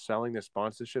that they're selling their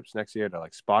sponsorships next year to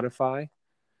like Spotify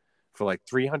for like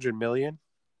 300 million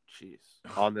Jeez.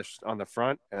 on the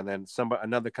front, and then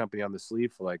another company on the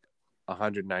sleeve for like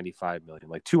 195 million,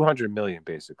 like 200 million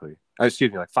basically.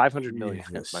 Excuse me, like 500 million.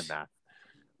 Jesus. My math.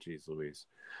 Jeez Louise.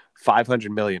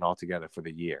 500 million altogether for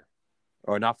the year.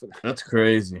 Or not for That's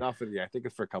crazy. not for the year. I think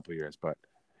it's for a couple of years, but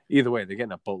either way, they're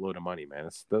getting a boatload of money, man.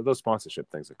 Those sponsorship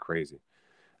things are crazy.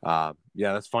 Yeah,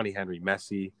 that's funny, Henry.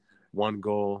 Messi, 1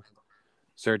 goal.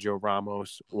 Sergio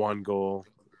Ramos, 1 goal.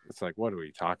 It's like, what are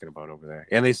we talking about over there?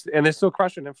 And they're still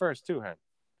crushing it first too, Hen.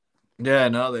 Yeah,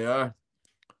 no, they are.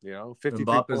 53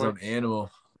 Mbappe's points. an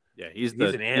animal. Yeah, he's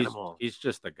an animal. He's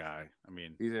just a guy. I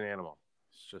mean, He's an animal.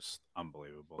 it's just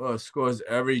unbelievable. Oh, scores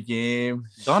every game.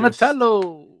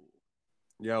 Donatello.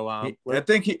 Yo, I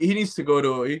think he needs to go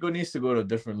to a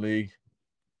different league.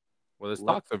 Well, there's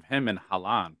talks of him and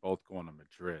Haaland both going to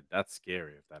Madrid. That's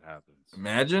scary if that happens.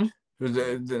 Imagine who's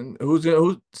Benzema?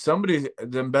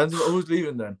 Who's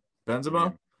leaving then?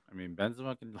 Benzema. I mean,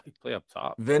 Benzema can like play up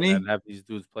top. Vinny? And have these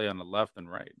dudes play on the left and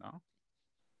right. No.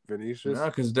 Vinicius. No,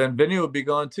 because then Vinny would be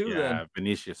gone too. Yeah, Then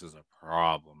Vinicius is a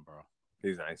problem, bro.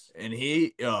 He's nice. and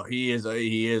he is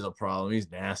a problem.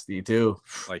 He's nasty too.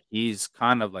 Like he's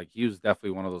kind of like he was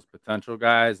definitely one of those potential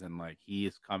guys, and like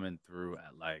he's coming through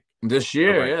at like This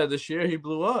year, right. yeah, this year he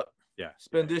blew up. yeah, It's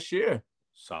been this year.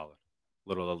 solid.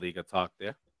 Little La Liga talk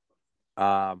there.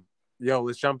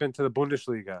 Let's jump into the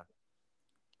Bundesliga.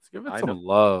 Let's give it some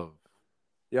love.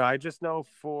 Yeah, I just know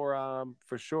for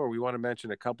sure we want to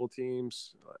mention a couple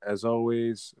teams as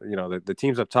always. The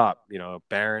teams up top.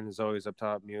 Bayern is always up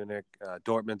top. Munich,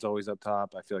 Dortmund's always up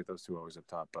top. I feel like those two are always up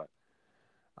top. But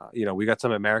we got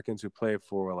some Americans who play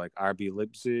for like RB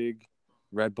Leipzig,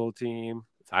 Red Bull team,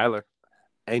 Tyler,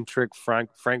 Eintracht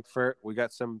Frankfurt. We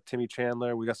got some Timmy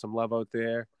Chandler. We got some love out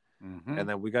there, and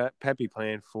then we got Pepe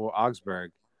playing for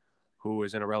Augsburg, who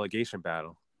is in a relegation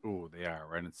battle. Ooh, they are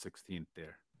right in 16th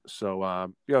there.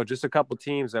 So, just a couple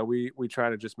teams that we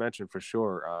try to just mention for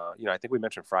sure. I think we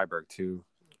mentioned Freiburg too.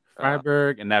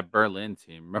 Freiburg and that Berlin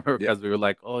team. Remember, because we were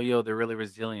like, oh, they're really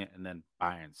resilient. And then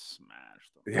Bayern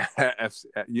smashed them. Yeah,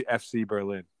 FC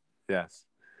Berlin. Yes.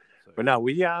 So, but no,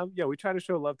 we try to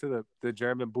show love to the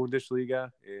German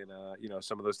Bundesliga and,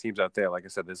 some of those teams out there. Like I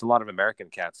said, there's a lot of American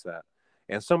cats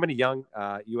and so many young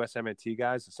USMNT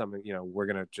guys. It's something, we're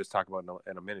going to just talk about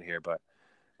in a minute here. But,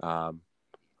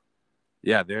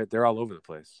 yeah, they're all over the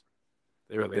place.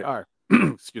 They really are.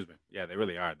 Excuse me. Yeah, they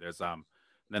really are. There's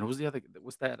then who's the other?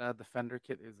 What's that defender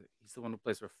kid? He's the one who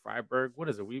plays for Freiburg? What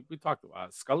is it? We talked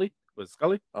about Scully. Was it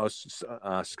Scully? Oh,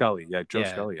 Scully. Yeah, Joe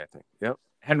Scully. I think. Yep.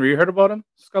 Henry, you heard about him?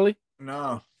 Scully?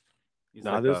 No. He's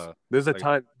there's a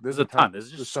ton. There's a ton.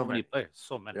 There's just so many players.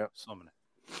 So many. Yep. So many.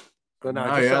 But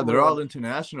they're all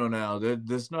international now.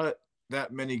 There's not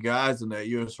that many guys in that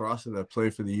U.S. roster that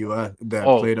play for the U.S. that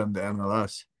played on the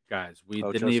MLS. Guys, we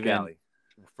didn't even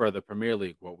for the Premier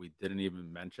League. What we didn't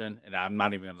even mention, and I'm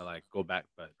not even gonna go back,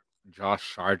 but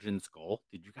Josh Sargent's goal.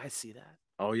 Did you guys see that?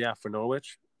 Oh yeah, for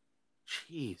Norwich.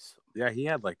 Jeez, Yeah, he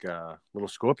had like a little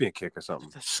scorpion kick or something.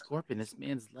 Just a scorpion. This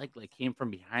man's leg like came from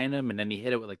behind him, and then he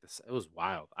hit it with like this. It was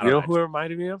wild. I You don't know know. who it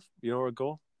reminded me of? You know, a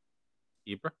goal?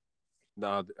 Ibra?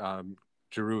 No,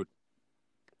 Giroud.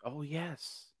 Oh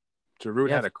yes. Giroud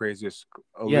Yes. had a craziest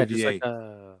Yeah, just Olivier like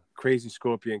a crazy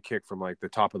scorpion kick from like the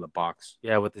top of the box.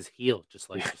 yeah with his heel, just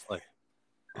like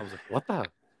I was like, what the?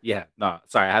 Yeah, no,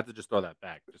 sorry, I had to just throw that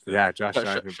back. Just Yeah, Josh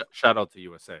Sargent. shout out to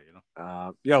USA.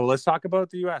 Yeah, well, let's talk about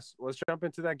the U.S. Let's jump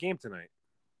into that game tonight.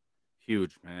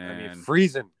 Huge, I man. mean,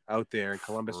 freezing out there in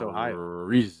Columbus, Ohio.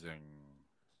 Freezing.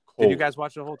 Did you guys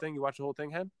watch the whole thing? You watched the whole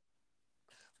thing, Hen?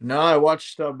 No, I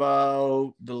watched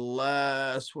about the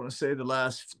last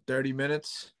 30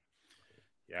 minutes.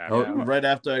 Yeah, right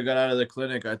after I got out of the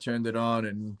clinic, I turned it on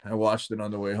and I watched it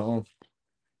on the way home.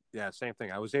 Yeah, same thing.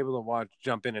 I was able to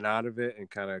jump in and out of it and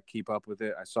kind of keep up with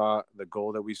it. I saw the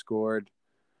goal that we scored,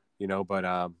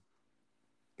 but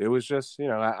it was just,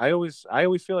 I always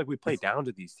feel like we play down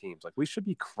to these teams. Like we should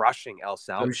be crushing El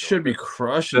Salvador. We should be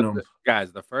crushing them.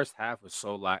 Guys, the first half was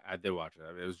so I did watch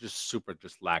it. It was just super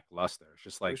lackluster. It's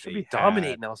just like we should be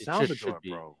dominating El Salvador,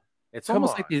 bro. It's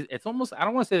almost like it's almost. I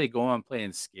don't want to say they go on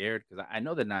playing scared because I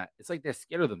know they're not. It's like they're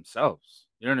scared of themselves.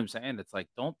 You know what I'm saying? It's like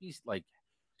don't be like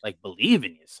believe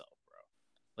in yourself, bro.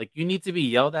 Like you need to be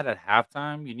yelled at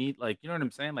halftime. You need you know what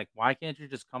I'm saying? Like why can't you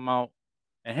just come out?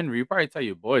 And Henry, you probably tell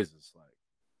your boys this. Like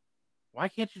why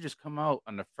can't you just come out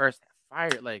on the first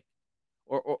fire? Like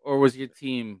or was your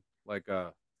team like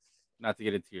not to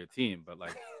get into your team, but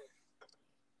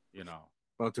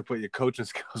about to put your coaching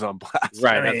skills on blast.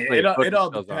 Right. I mean, it all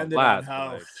depended on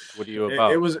how. What are you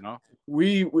about? It was.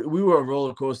 We were a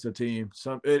roller coaster team.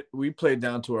 We played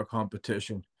down to our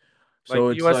competition. So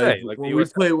it's USA, like when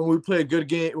we play a good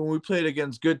game, when we played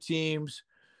against good teams,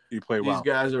 you play well.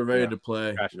 These guys are ready to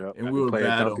play, Gotcha. and we were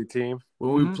battle. Team.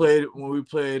 When we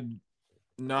played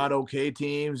not okay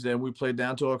teams, then we played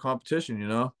down to our competition,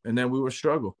 and then we would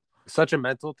struggle. Such a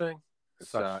mental thing.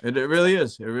 It really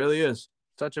is. It really is.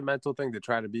 Such a mental thing to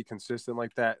try to be consistent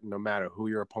like that, no matter who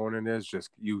your opponent is.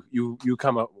 Just you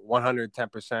come up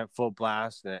 110% full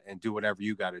blast and do whatever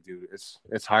you got to do.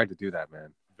 It's hard to do that,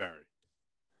 man. Very.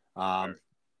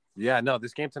 Yeah, no,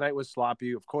 this game tonight was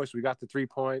sloppy. Of course, we got the 3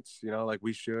 points, like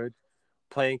we should.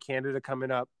 Playing Canada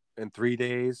coming up in 3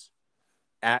 days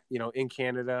in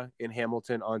Canada, in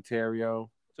Hamilton, Ontario.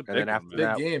 It's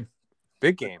a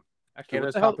big game.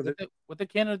 Actually, what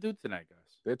did Canada do tonight, guys?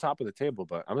 They're top of the table,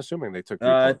 but I'm assuming they took.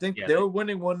 I think they were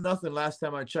winning 1-0 last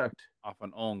time I checked. Off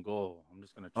an own goal. I'm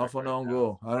just gonna check off an own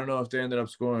goal. I don't know if they ended up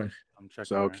scoring. I'm checking.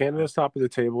 So Canada's top of the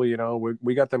table.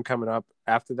 We got them coming up.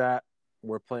 After that,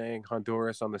 we're playing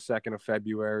Honduras on the 2nd of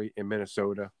February in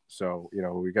Minnesota. So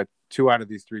we got 2 out of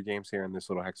these 3 games here in this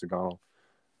little hexagonal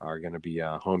are going to be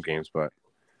home games, but.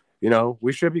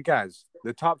 We should be, guys.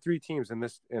 The top 3 teams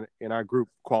in our group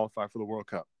qualify for the World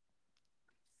Cup.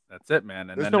 That's it, man.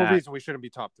 And there's no reason we shouldn't be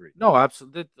top 3. No,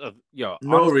 absolutely. No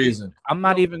honestly, reason. I'm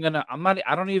not even gonna. I'm not.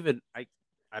 I don't even. I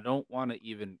don't want to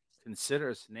even consider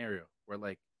a scenario where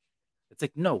it's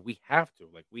like no, we have to.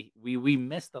 Like we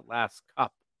missed the last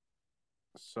cup.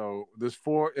 So there's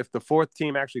 4. If the 4th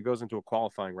team actually goes into a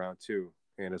qualifying round too,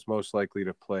 and is most likely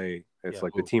to play, it's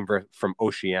the team from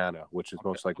Oceania, which is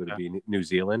most likely to be New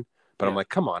Zealand. But I'm like,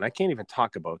 come on, I can't even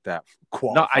talk about that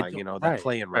qualifying. That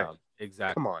playing round.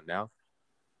 Exactly. Come on now.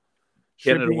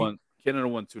 Canada won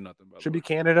 2-0. Should be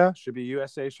Canada. Should be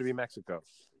USA. Should be Mexico.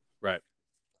 Right.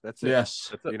 That's it.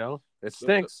 Yes. It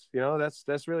stinks.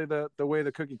 That's really the way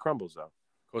the cookie crumbles, though.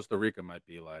 Costa Rica might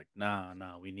be like, no,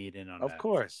 we need in on that. Of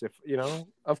course,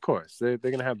 of course they're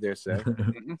gonna have their say.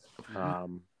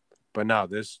 But no,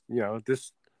 this.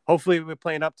 Hopefully we're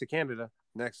playing up to Canada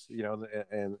next.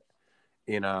 And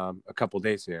in a couple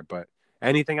days here. But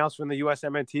anything else from the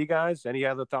USMNT guys? Any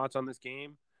other thoughts on this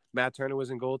game? Matt Turner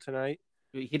was in goal tonight.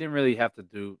 He didn't really have to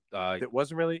do. It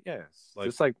wasn't really. Yeah,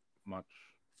 just much.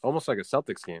 Almost like a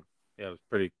Celtics game. Yeah, it was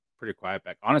pretty quiet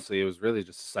back. Honestly, it was really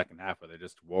just the second half where they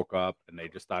just woke up and they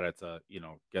just started to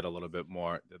get a little bit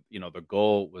more. The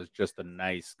goal was just a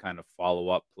nice kind of follow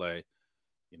up play.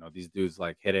 These dudes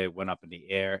hit it, went up in the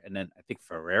air, and then I think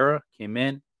Ferreira came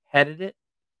in, headed it,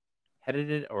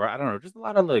 or I don't know, just a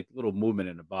lot of little movement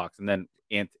in the box, and then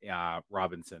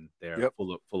Robinson there,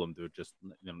 Fulham dude, just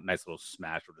nice little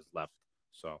smash with his left.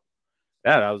 So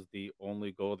yeah, that was the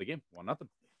only goal of the game. 1-0.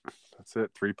 That's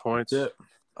it. 3 points. That's it.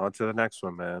 On to the next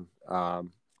one, man.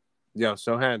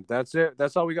 So Hen, that's it.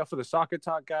 That's all we got for the soccer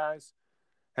talk, guys.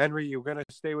 Henry, you're gonna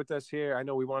stay with us here. I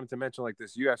know we wanted to mention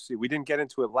this UFC. We didn't get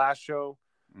into it last show.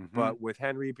 But with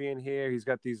Henry being here, he's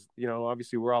got these,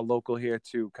 obviously we're all local here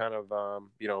too, kind of,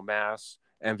 Mass,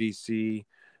 MVC,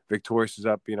 Victorious is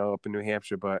up, up in New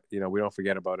Hampshire, but we don't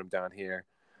forget about him down here.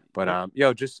 But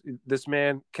just this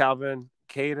man, Calvin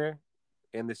Kattar,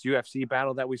 in this UFC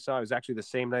battle that we saw, it was actually the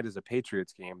same night as the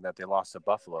Patriots game that they lost to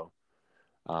Buffalo.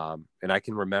 And I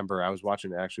can remember I was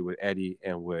watching it actually with Eddie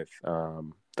and with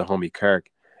the homie Kirk,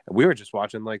 and we were just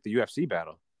watching like the UFC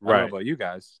battle. Right. I don't know about you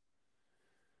guys.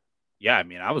 Yeah, I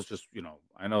mean, I was just,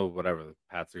 I know whatever the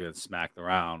Pats are getting smacked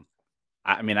around.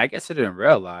 I mean, I guess I didn't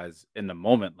realize in the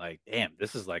moment, like, damn,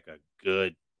 this is like a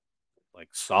good, like,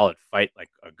 solid fight, like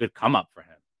a good come up for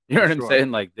him. You know what I'm saying?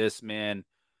 Like, this man,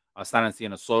 I was starting to see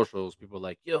in the socials, people were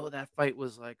like, yo, that fight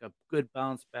was like a good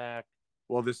bounce back.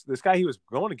 Well, this guy he was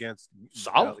going against,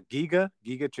 solid. Giga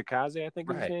Chikadze, I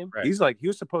think is his name. Right. He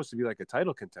was supposed to be like a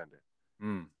title contender.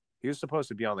 He was supposed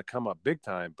to be on the come up big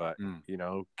time, but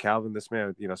Calvin, this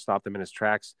man, stopped him in his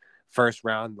tracks. First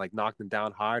round, like knocked him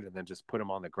down hard, and then just put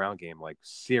him on the ground game, like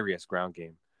serious ground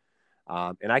game.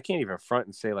 And I can't even front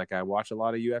and say like I watch a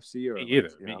lot of UFC or me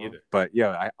either. But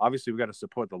obviously we got to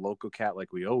support the local cat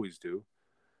like we always do.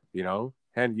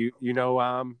 And you in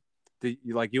the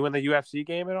UFC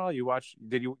game at all?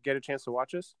 Did you get a chance to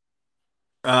watch this?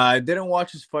 I didn't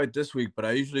watch his fight this week, but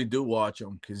I usually do watch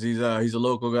him because he's a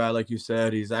local guy, like you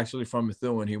said. He's actually from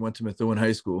Methuen. He went to Methuen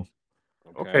High School.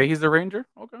 Okay, he's a Ranger.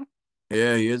 Okay.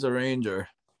 Yeah, he is a Ranger.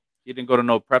 He didn't go to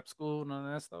no prep school, none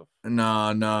of that stuff.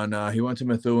 No. He went to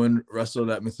Methuen, wrestled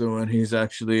at Methuen. He's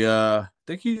actually, I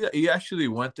think he actually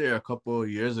went there a couple of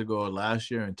years ago,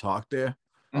 last year, and talked there.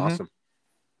 Awesome.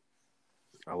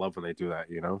 I love when they do that,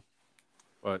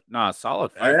 But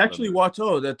solid fight. I actually watched.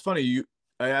 Oh, that's funny.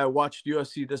 I watched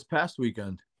UFC this past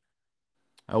weekend.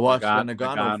 I watched the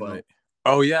Nagano fight.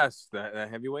 Oh yes, the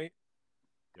heavyweight.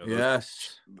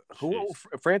 Yes.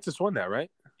 Francis won that,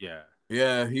 right? Yeah.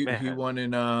 Yeah, he won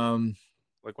in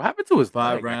like what happened to his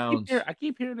 5 rounds? I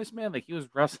keep hearing this man like he was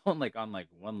wrestling like on like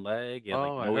one leg and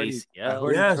like no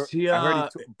ACL. Yes, he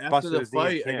after the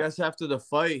fight, I guess after the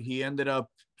fight, he ended up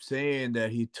saying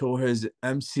that he tore his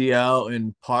MCL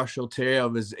and partial tear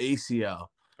of his ACL.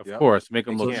 Of course, make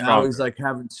him look stronger. Now he's like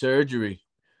having surgery.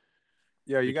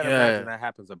 Yeah, you gotta imagine that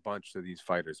happens a bunch to these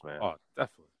fighters, man. Oh,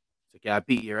 definitely. It's like, I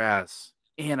beat your ass,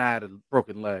 and I had a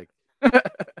broken leg.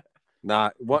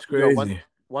 Crazy.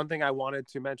 One thing I wanted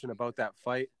to mention about that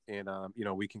fight, and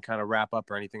we can kind of wrap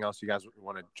up or anything else you guys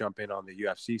want to jump in on the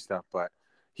UFC stuff, but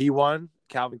he won.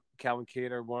 Calvin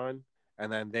Kattar won,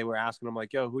 and then they were asking him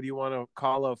like, "Yo, who do you want to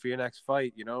call out for your next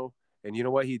fight?" And you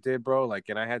know what he did, bro? Like,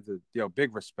 and I had to,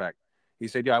 big respect. He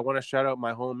said, "Yeah, I want to shout out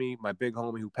my big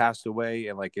homie who passed away,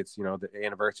 and like it's the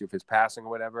anniversary of his passing or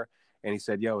whatever." And he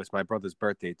said, "Yo, it's my brother's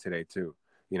birthday today too,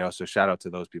 so shout out to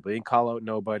those people." He didn't call out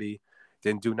nobody,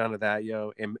 didn't do none of that,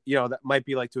 and that might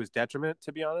be like to his detriment,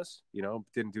 to be honest.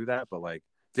 Didn't do that, but like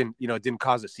didn't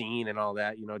cause a scene and all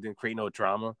that. Didn't create no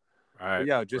drama. Right.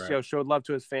 But, just showed love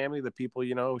to his family, the people.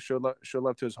 Showed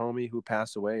love to his homie who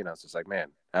passed away, and I was just like, man,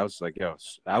 I was like,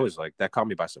 that caught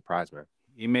me by surprise, man.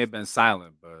 He may have been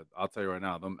silent, but I'll tell you right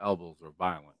now, them elbows were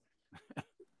violent.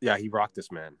 Yeah, he rocked this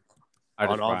man.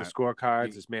 On all the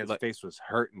scorecards, this man's face was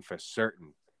hurting for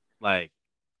certain. Like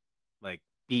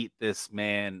beat this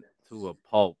man to a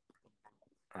pulp.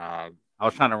 I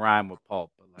was trying to rhyme with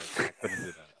pulp, but like I couldn't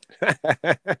do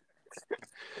that.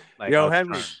 Yo,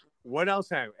 Henry, what else,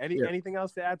 Henry? Anything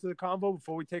else to add to the combo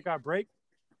before we take our break?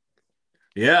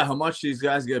 Yeah, how much these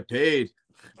guys get paid?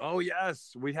 Oh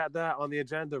yes, we had that on the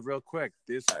agenda real quick.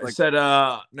 I said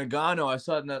Nagano. I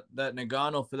saw that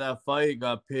Nagano for that fight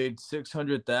got paid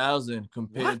 $600,000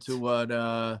 compared to what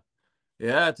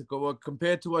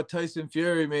compared to what Tyson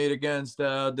Fury made against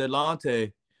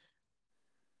Delonte.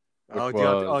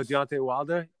 Deontay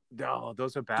Wilder. No,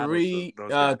 those are battles.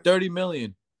 30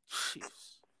 million. Jeez.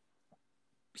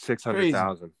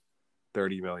 600,000.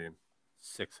 30 million.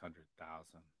 600,000.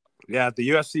 Yeah, the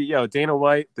UFC, Dana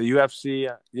White, the UFC,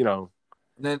 And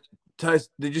then Tyson,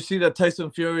 did you see that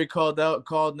Tyson Fury called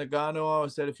Nagano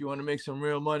and said, if you want to make some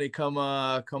real money, come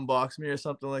box me or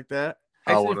something like that?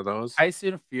 One of those.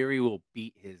 Tyson Fury will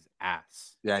beat his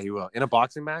ass. Yeah, he will. In a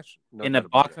boxing match? No, in a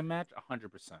boxing match, 100%.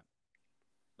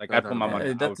 Like, I put my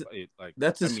money.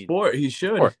 That's his sport. He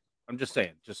should. Sport. I'm just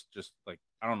saying, just like,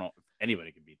 I don't know if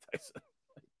anybody can beat Tyson.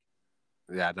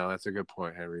 Yeah, no, that's a good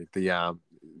point, Henry. The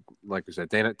like we said,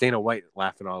 Dana White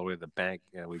laughing all the way to the bank.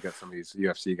 We got some of these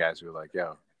UFC guys who are like,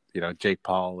 yo, Jake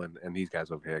Paul and these guys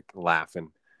over here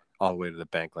laughing all the way to the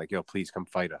bank, like, yo, please come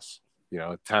fight us.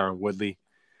 Tyron Woodley,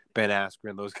 Ben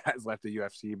Askren, those guys left the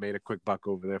UFC, made a quick buck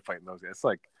over there fighting those guys. It's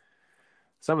like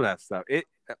some of that stuff. It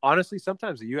honestly,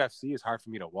 sometimes the UFC is hard for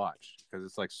me to watch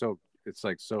because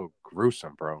it's so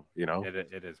gruesome, bro.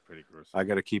 It is pretty gruesome. I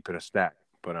got to keep it a stack,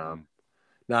 but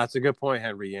no, it's a good point,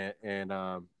 Henry. And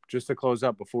just to close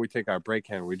up before we take our break,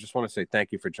 Henry, we just want to say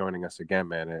thank you for joining us again,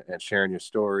 man, and sharing your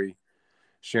story,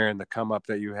 sharing the come up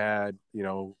that you had, you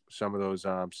know, some of those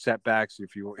setbacks,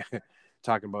 if you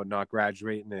talking about not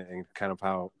graduating and kind of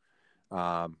how,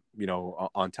 you know,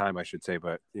 on time, I should say,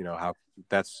 but, you know, how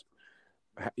that's,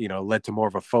 you know, led to more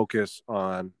of a focus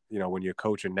on, you know, when you're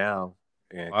coaching now.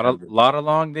 And A lot of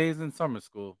long days in summer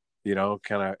school. You know,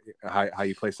 kind of how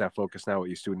you place that focus now with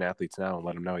your student athletes now and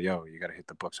let them know, yo, you got to hit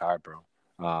the books hard, bro.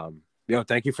 Yo,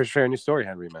 thank you for sharing your story,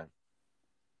 Henry, man.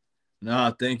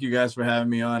 No, thank you guys for having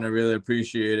me on. I really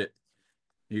appreciate it.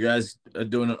 You guys are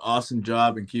doing an awesome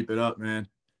job and keep it up, man.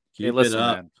 Keep listen, it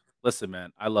up. man. Listen,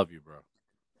 man. I love you, bro.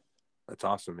 That's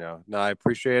awesome, yo. No, I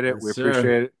appreciate it. Yes, we sir.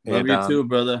 appreciate it. Love and, you too,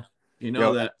 brother. You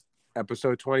know that.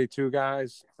 Episode 22,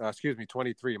 guys. Excuse me,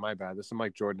 23. My bad. This is a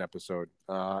Mike Jordan episode.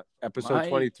 Episode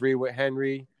 23 with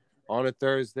Henry on a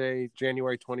Thursday,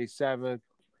 January 27th,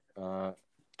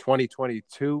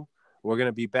 2022. We're going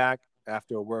to be back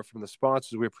after a word from the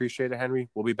sponsors. We appreciate it, Henry.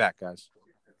 We'll be back, guys.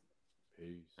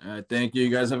 Peace. All right, thank you. You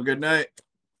guys have a good night.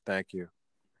 Thank you.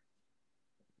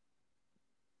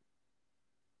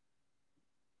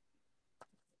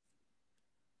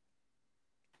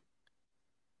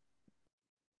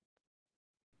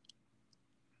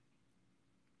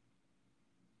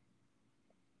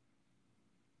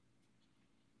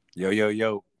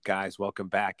 Yo, guys, welcome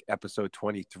back. Episode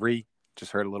 23.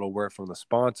 Just heard a little word from the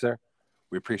sponsor.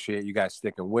 We appreciate you guys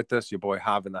sticking with us. Your boy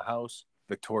Hav in the house,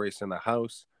 Victorious in the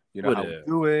house. You know how we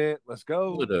do it. Let's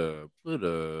go. What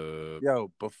up?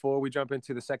 Yo, before we jump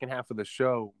into the second half of the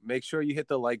show, make sure you hit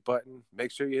the like button.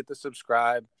 Make sure you hit the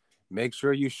subscribe. Make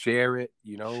sure you share it.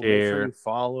 You know, make sure you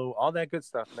follow. All that good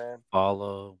stuff, man.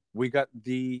 Follow. We got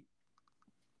the,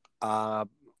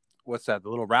 what's that? The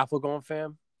little raffle going,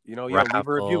 fam. You know, leave a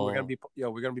review. We're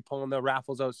gonna be pulling the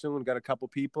raffles out soon. Got a couple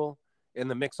people in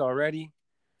the mix already.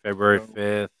 February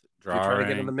 5th. If you're trying to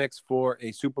get in the mix for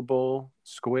a Super Bowl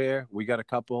square, we got a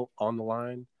couple on the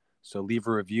line. So leave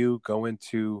a review. Go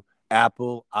into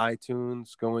Apple,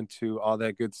 iTunes. Go into all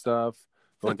that good stuff.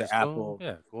 Go into Apple.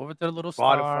 Yeah, go over to the little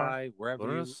Spotify, wherever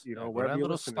wherever you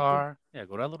listen. Yeah,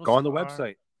 go to that little. Go on the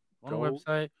website. Go on the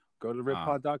website. Go to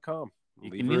rippod.com.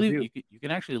 You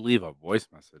can actually leave a voice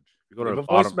message. You go to the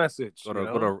bottom, voice message. Go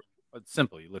to it's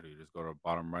simple. You literally just go to the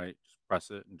bottom right, just press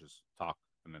it, and just talk,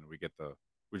 and then we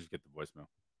just get the voicemail.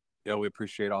 Yo, we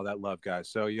appreciate all that love, guys.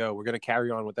 So, we're gonna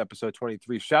carry on with episode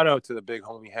 23. Shout out to the big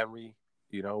homie Henry.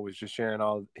 You know, was just sharing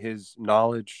all his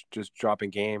knowledge, just dropping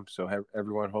game. So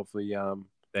everyone, hopefully,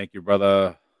 thank you,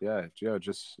 brother. Yeah,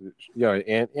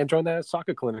 and join that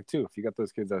soccer clinic too if you got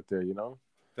those kids out there. You know,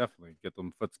 definitely get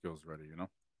them foot skills ready. You know.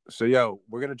 So,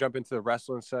 we're gonna jump into the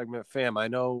wrestling segment, fam. I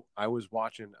know I was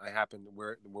watching.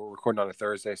 We're recording on a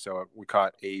Thursday, so we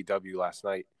caught AEW last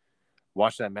night.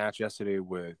 Watched that match yesterday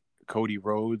with Cody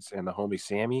Rhodes and the homie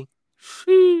Sammy.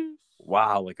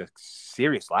 Wow, like a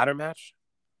serious ladder match.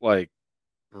 Like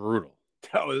brutal.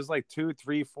 It was like 2,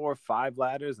 3, 4, 5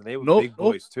 ladders, and they were big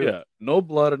boys too. Yeah, no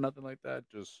blood or nothing like that.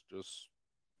 Just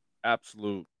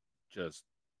absolute, just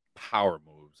power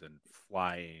moves and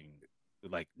flying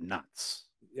like nuts.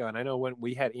 Yeah, and I know when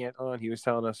we had Ant on, he was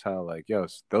telling us how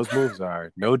those moves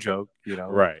are no joke. You know,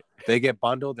 right? They get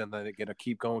bundled and then they get to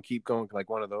keep going, like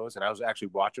one of those. And I was actually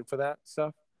watching for that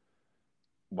stuff.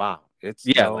 Wow, it's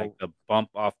like the bump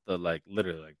off the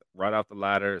literally like right off the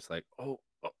ladder. It's like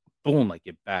boom, like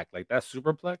get back like that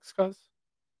superplex, cuz.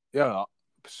 Yeah,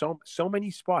 so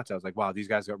many spots. I was like, wow, these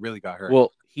guys really got hurt.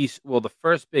 Well, the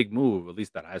first big move, at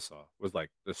least that I saw, was like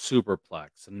the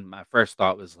superplex, and my first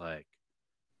thought was like,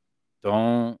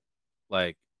 don't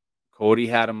Cody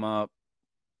had him up,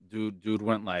 dude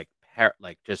went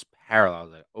just parallel. I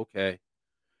was like, okay,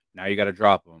 now you got to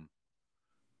drop him.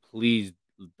 Please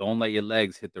don't let your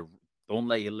legs hit the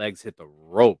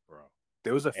rope, bro.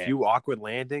 There was a few awkward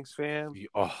landings, fam.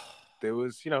 There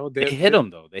was, they hit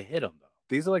him though.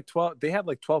 These are like 12. They had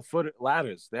like 12-foot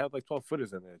ladders. They had like 12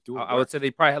 footers in there. I would say they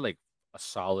probably had like a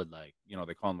solid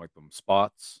they call them like them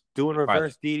spots. Doing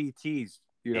reverse DDTs.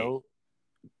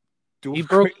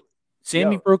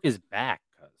 Sammy broke his back,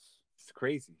 cuz. It's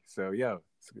crazy. So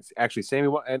actually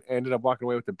Sammy ended up walking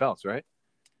away with the belts, right?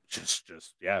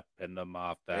 Just pinned them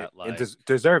off that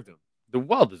deserved them. The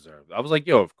well deserved. I was like,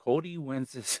 yo, if Cody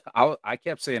wins this, I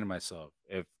kept saying to myself,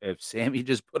 if Sammy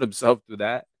just put himself through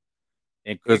that,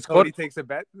 and because Cody takes a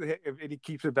bet, and he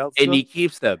keeps the belt, and he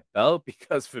keeps the belt,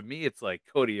 because for me it's like,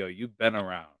 Cody, yo, you've been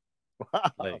around.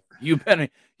 Wow. Like you've been,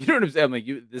 you know what I'm saying? I'm like,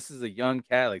 this is a young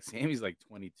cat. Like Sammy's like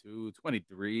 22,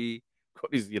 23.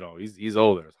 Cody's, he's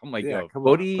older. So I'm like, yo,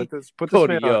 Cody, put this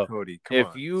man on Cody. Come if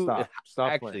on, you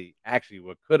stop actually,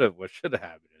 what should have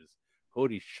happened is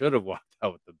Cody should have walked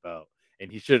out with the belt,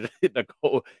 and he should have hit the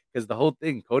goal because the whole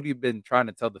thing, Cody been trying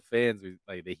to tell the fans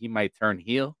like that he might turn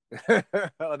heel.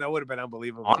 Oh, that would have been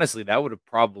unbelievable. Honestly, that would have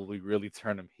probably really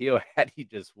turned him heel had he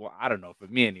just. Well, I don't know. For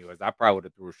me, anyways, I probably would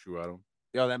have threw a shoe at him.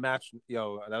 Yo, that match,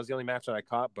 that was the only match that I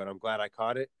caught, but I'm glad I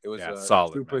caught it. It was a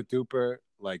solid, super man. duper,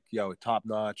 like, top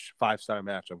notch, 5-star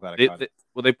match. I'm glad I caught it.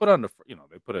 Well, they put on they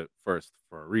put it first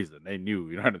for a reason. They knew,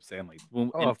 you know what I'm saying? Like,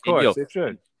 boom, of course, it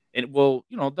should. And well,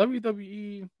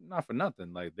 WWE, not for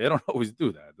nothing, like they don't always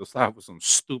do that. They'll start with some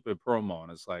stupid promo,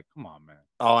 and it's like, come on, man.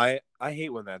 Oh, I hate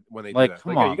when they like, do that.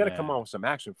 come like, on, you got to man. come on with some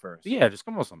action first. Yeah, just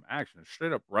come on with some action,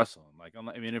 straight up wrestling. Like,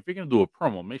 I mean, if you're gonna do a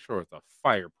promo, make sure it's a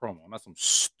fire promo, not some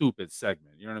stupid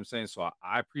segment. You know what I'm saying? So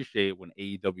I appreciate when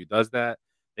AEW does that.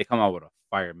 They come out with a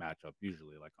fire matchup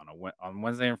usually, like on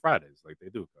Wednesday and Fridays, like they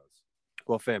do.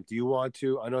 Well, fam, do you want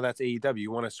to? I know that's AEW.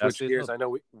 You want to switch gears? I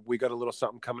know we got a little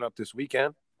something coming up this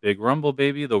weekend. Big Rumble,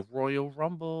 baby, the Royal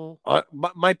Rumble.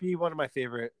 Might be one of my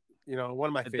favorite.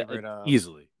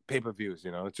 Easily pay-per-views.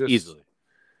 It's just easily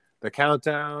the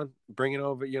countdown, bringing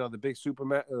over the big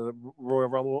Royal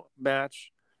Rumble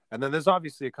match, and then there's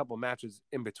obviously a couple matches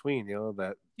in between.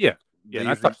 That and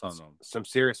I touched on them. Some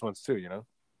serious ones too.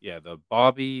 Yeah, the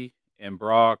Bobby and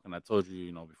Brock, and I told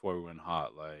you, before we went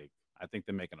hot, like I think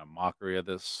they're making a mockery of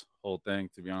this whole thing.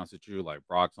 To be honest with you, like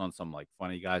Brock's on some like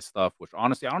funny guy stuff, which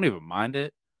honestly I don't even mind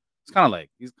it. It's kind of like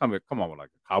he's come on with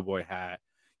like a cowboy hat.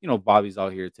 Bobby's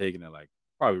out here taking it like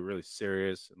probably really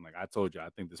serious. And like I told you, I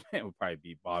think this man would probably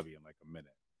beat Bobby in like a minute.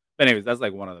 But anyways, that's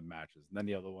like one of the matches. And then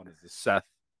the other one is the Seth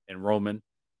and Roman.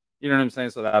 You know what I'm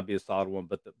saying? So that'd be a solid one.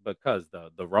 But because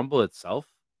the Rumble itself,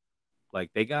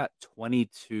 like they got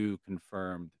 22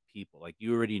 confirmed people. Like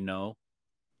you already know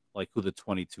like who the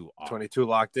 22 are. 22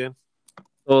 locked in.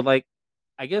 So like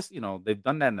I guess they've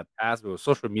done that in the past, but with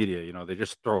social media, they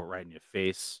just throw it right in your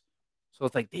face. So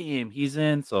it's like, damn, he's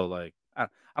in. So like, I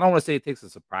don't want to say it takes a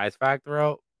surprise factor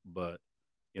out, but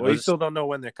you still don't know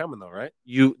when they're coming, though, right?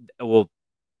 You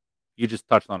just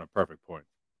touched on a perfect point.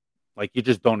 Like you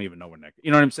just don't even know when they're.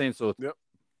 You know what I'm saying? So yep.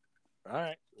 All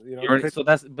right. So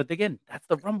but again, that's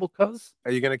the Rumble, cuz.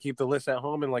 Are you gonna keep the list at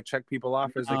home and like check people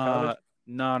off as they come?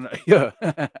 No, yeah.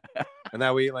 And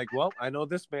that way, like, well, I know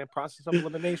this man, process of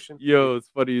elimination. Yo, it's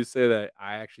funny you say that.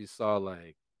 I actually saw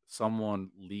like someone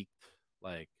leaked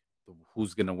like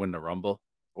who's gonna win the Rumble.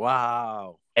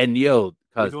 Wow. And yo,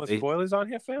 because doing spoilers on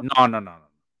here, fam? No. I'm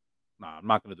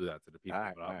not gonna do that to the people.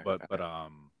 But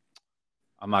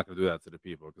I'm not gonna do that to the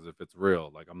people because if it's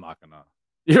real, like I'm not gonna.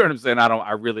 You know what I'm saying?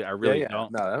 I really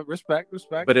don't. No, respect.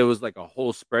 But it was like a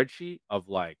whole spreadsheet of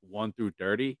like 1 through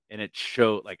 30, and it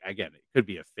showed like again, it could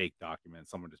be a fake document.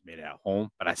 Someone just made it at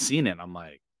home, but I seen it. And I'm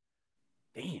like,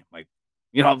 damn, like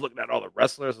I'm looking at all the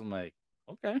wrestlers. I'm like,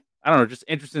 okay, I don't know, just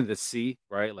interesting to see,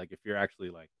 right? Like if you're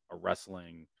actually like a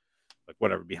wrestling, like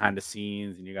whatever behind the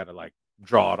scenes, and you got to like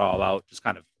draw it all out. Just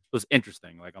kind of it was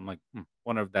interesting. Like I'm like,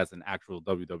 wonder if that's an actual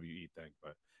WWE thing,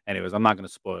 but. Anyways, I'm not gonna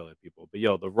spoil it, people. But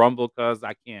yo, the Rumble, cuz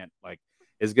I can't and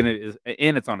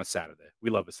it's on a Saturday. We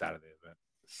love a Saturday event.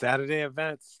 Saturday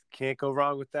events can't go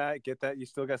wrong with that. Get that. You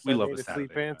still got Sunday to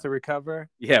sleep in to recover.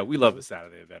 Yeah, we love a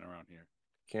Saturday event around here.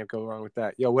 Can't go wrong with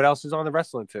that. Yo, what else is on the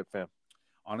wrestling tip, fam?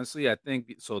 Honestly, I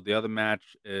think so. The other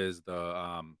match is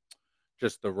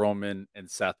just the Roman and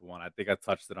Seth one. I think I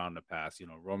touched it on in the past.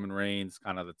 Roman Reigns,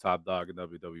 kind of the top dog in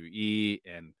WWE,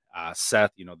 and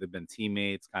Seth, they've been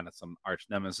teammates, kind of some arch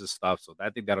nemesis stuff. So I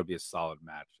think that'll be a solid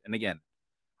match. And again,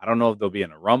 I don't know if they'll be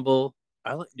in a Rumble.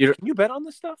 Can you bet on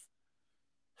this stuff?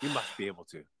 You must be able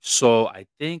to. So I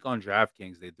think on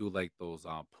DraftKings they do like those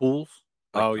pools.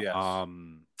 Like, oh yes.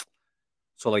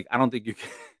 So like I don't think you can.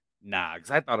 Nah, because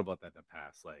I thought about that in the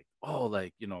past. Like,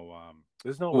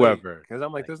 there's no whoever. Because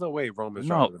I'm like, there's no way Roman's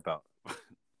dropping the belt.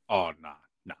 Oh, nah.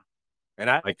 And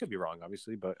I could be wrong,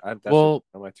 obviously, but that's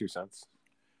my 2 cents.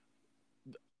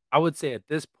 I would say at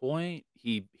this point,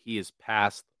 he is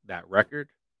past that record.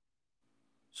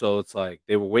 So it's like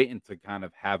they were waiting to kind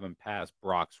of have him pass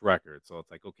Brock's record. So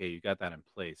it's like, okay, you got that in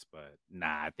place, but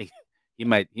nah, I think he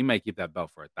might keep that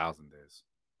belt for 1,000 days.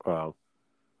 Wow.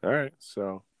 All right,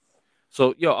 so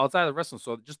yo, outside of the wrestling,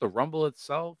 so just the Rumble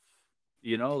itself,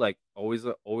 like always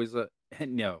a,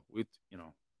 and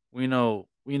we know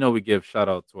we give shout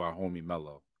out to our homie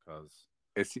Mello because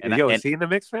is he in the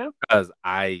mix, fam? Because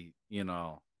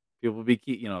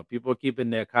people are keeping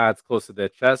their cards close to their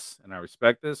chests, and I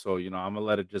respect this. So I'm gonna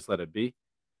let it be.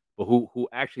 But who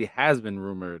actually has been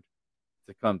rumored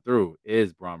to come through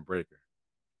is Braun Breaker.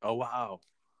 Oh wow.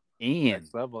 And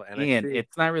next level, and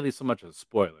it's not really so much a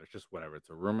spoiler. It's just whatever.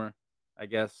 It's a rumor, I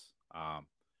guess.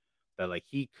 That like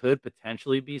he could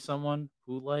potentially be someone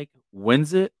who like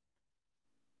wins it,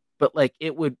 But like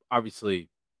it would obviously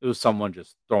it was someone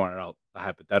just throwing it out the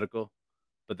hypothetical,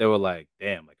 but they were like,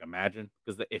 damn, like imagine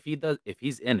because if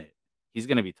he's in it, he's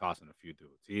gonna be tossing a few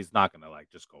dudes. He's not gonna like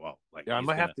just go out. Like Yeah, I he's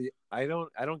might gonna have to. I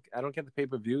don't get the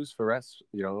pay-per-views for rest.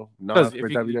 because Not for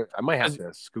if you WWE. I might have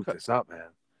to scoop this up, man.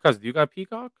 because do you got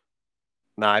Peacock?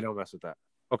 Nah, I don't mess with that.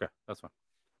 Okay, that's fine.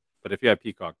 But if you have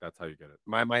Peacock, that's how you get it.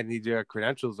 Might need your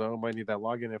credentials though. Might need that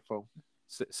login info.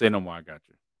 Say no more. I got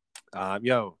you.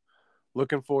 Yo,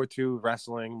 looking forward to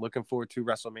wrestling. Looking forward to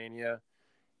WrestleMania.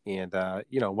 And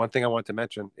one thing I want to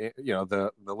mention,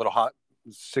 the little hot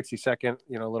 60-second,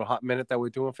 little hot minute that we're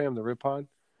doing, fam, the Rib Pod.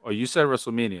 Oh, you said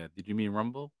WrestleMania. Did you mean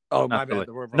Rumble? Oh, Not my bad. like,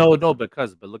 The word no, Rumble.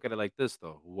 but look at it like this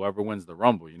though. Whoever wins the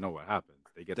Rumble, you know what happens.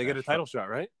 They get a title shot,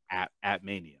 right? At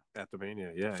Mania. At the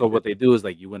Mania, yeah. So what they do is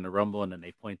like you win the Rumble and then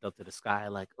they point up to the sky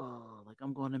like, oh, like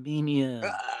I'm going to Mania.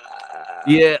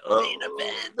 Yeah,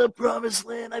 the promised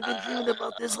land. I've been dreaming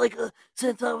about this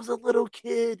since I was a little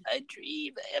kid. I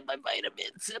dream. I have my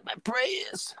vitamins and my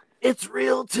prayers. It's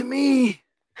real to me.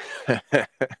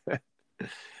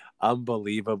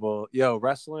 Unbelievable. Yo,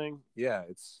 wrestling. Yeah,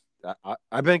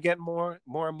 I've been getting more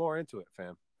and more into it,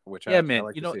 fam. Which yeah, I man.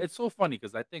 like It's so funny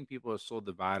because I think people are so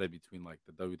divided between like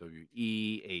the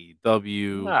WWE,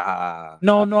 AEW. Nah.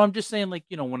 No, I'm just saying like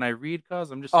when I read,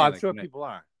 cause I'm just saying. I'm like, sure people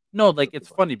are. No, like it's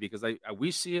funny because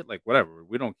we see it like whatever.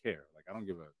 We don't care. Like I don't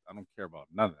care about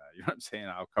none of that. You know what I'm saying?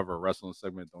 I'll cover a wrestling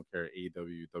segment. Don't care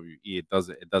AEW, WWE.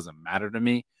 It doesn't matter to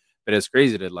me. But it's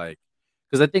crazy to like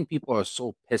because I think people are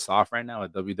so pissed off right now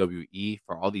at WWE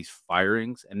for all these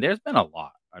firings, and there's been a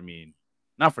lot. I mean,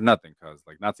 not for nothing, cause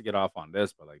like not to get off on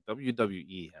this, but like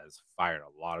WWE has fired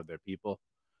a lot of their people,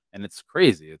 and it's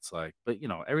crazy. It's like, but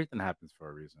everything happens for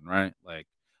a reason, right? Like,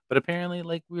 but apparently,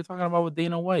 like we were talking about with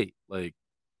Dana White, like.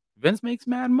 Vince makes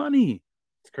mad money.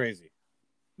 It's crazy.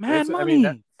 Mad money.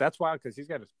 I mean, that's wild because he's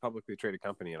got a publicly traded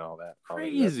company and all that.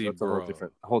 Crazy, that's bro. a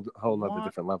whole nother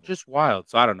different level. Just wild.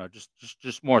 So I don't know.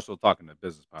 Just more so talking the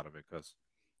business part of it, because.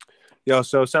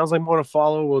 So it sounds like more to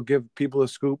follow. We'll give people a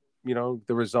scoop. The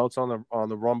results on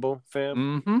the Rumble,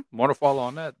 fam. Mm-hmm. More to follow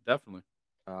on that, definitely.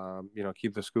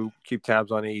 Keep the scoop, keep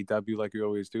tabs on AEW like we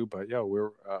always do. But we're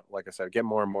like I said, get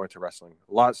more and more into wrestling.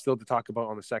 A lot still to talk about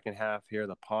on the second half here,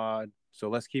 the pod. So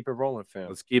let's keep it rolling, fam.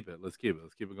 Let's keep it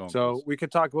going. So please. we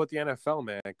could talk about the NFL,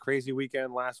 man. Crazy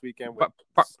weekend last weekend.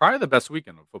 Probably the best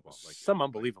weekend of football. Like some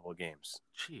unbelievable games.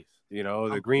 Jeez.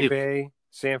 The Green Bay,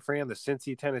 San Fran, the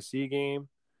Cincy, Tennessee game.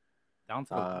 Down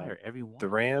to the wire, every one. The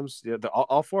Rams,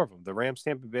 all four of them. The Rams,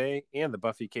 Tampa Bay, and the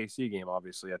Buffy KC game,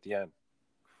 obviously, at the end.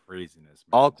 Craziness,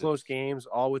 man. All close games,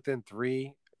 all within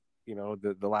 3.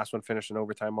 The last one finished in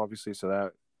overtime, obviously. So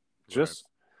that just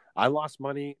I lost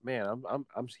money, man.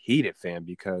 I'm heated, fam,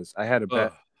 because I had a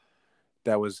bet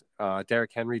that was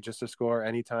Derrick Henry just to score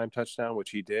anytime touchdown, which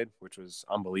he did, which was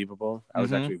unbelievable. I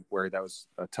was actually worried that was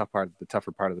the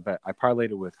tougher part of the bet. I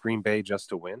parlayed it with Green Bay just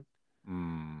to win.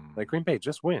 Like Green Bay,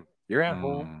 just win. You're at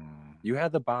home. You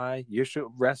had the bye. You're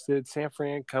rested. San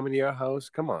Fran coming to your house.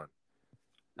 Come on.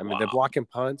 I mean, they're blocking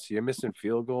punts. You're missing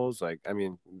field goals. Like, I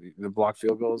mean, the block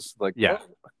field goals. Like,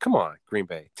 come on, Green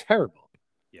Bay. Terrible.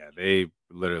 Yeah, they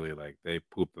literally they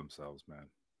pooped themselves, man.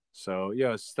 So,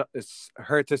 it's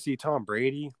hurt to see Tom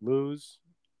Brady lose.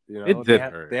 It did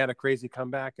hurt. They had a crazy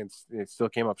comeback and it still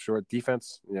came up short.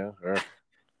 Defense,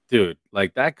 Dude,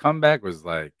 like that comeback was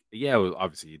like, it was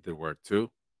obviously he did work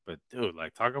too. But dude,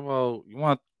 like talk about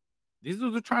these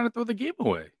dudes are trying to throw the game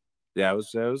away. Yeah, it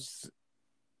was.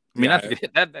 I mean,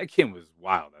 that game was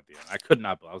wild at the end. I could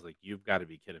not. I was like, you've got to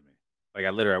be kidding me. Like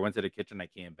I went to the kitchen, I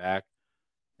came back,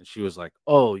 and she was like,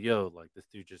 "Oh, yo, like this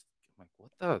dude just." I'm like,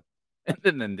 "What the?"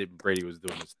 And then Brady was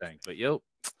doing his thing. But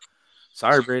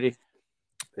sorry, Brady.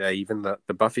 Yeah, even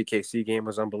the Buffy KC game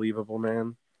was unbelievable,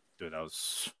 man. Dude, that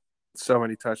was so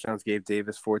many touchdowns. Gabe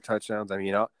Davis 4 touchdowns. I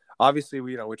mean, obviously,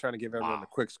 we're trying to give everyone a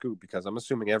quick scoop because I'm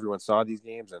assuming everyone saw these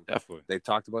games and definitely they've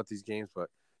talked about these games. But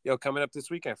coming up this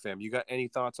weekend, fam, you got any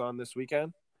thoughts on this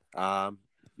weekend?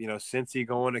 Cincy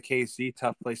going to KC,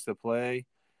 tough place to play,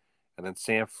 and then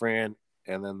San Fran,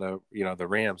 and then the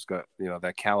Rams got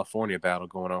that California battle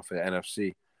going on for the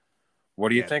NFC. What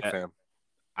do you think, fam?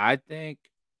 I think.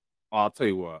 I'll tell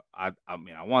you what. I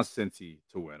mean, I want Cincy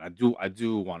to win. I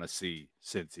do want to see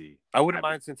Cincy. I wouldn't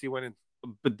mind Cincy winning,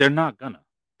 but they're not gonna.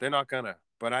 They're not gonna.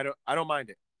 But I don't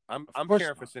mind it. I'm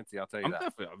cheering for Cincy. I'll tell you that.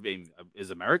 Definitely. I mean,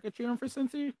 is America cheering for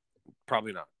Cincy?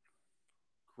 Probably not.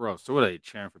 Gross. So what are they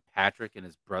cheering for? Patrick and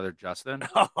his brother Justin?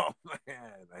 Oh man,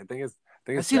 I think it's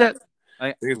Jackson. That. I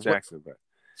think it's Jackson, but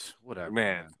whatever.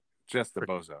 Man, just the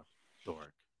bozo.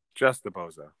 Dork. Just the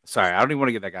bozo. Sorry, I don't even want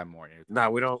to get that guy more. No,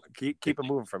 we don't keep it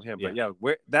moving from him.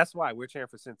 But that's why we're cheering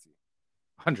for Cincy.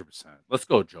 100%. Let's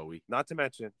go, Joey. Not to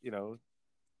mention,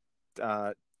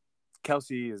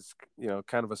 Kelsey is,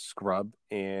 kind of a scrub,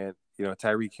 and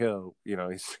Tyreek Hill,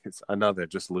 he's another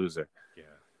just loser. Yeah.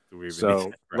 Do we really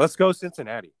So let's go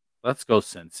Cincinnati. Let's go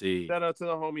Cincy. Shout out to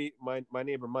the homie. My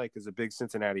neighbor Mike is a big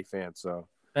Cincinnati fan. So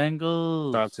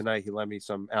Bengals. Tonight he lent me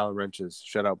some Allen wrenches.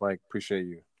 Shout out, Mike. Appreciate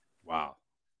you. Wow.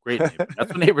 Great neighbor. That's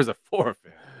what neighbors are for,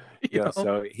 fan. Yeah,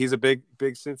 so he's a big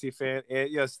Cincy fan. And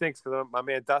yeah, it stinks because my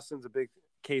man Dustin's a big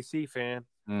KC fan.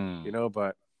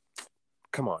 But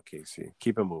come on, KC.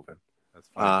 Keep it moving. That's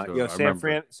fine.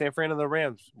 San Fran and the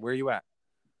Rams, where are you at?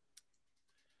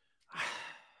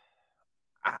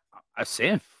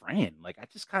 San Fran, like I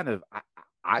just kind of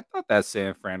I thought that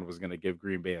San Fran was going to give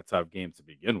Green Bay a tough game to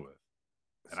begin with,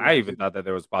 and I even thought that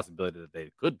there was a possibility that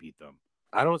they could beat them.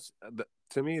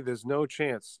 To me, there's no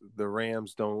chance the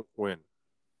Rams don't win.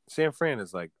 San Fran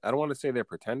is like, I don't want to say they're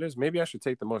pretenders. Maybe I should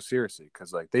take them more seriously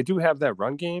because like they do have that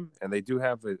run game and they do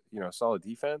have a solid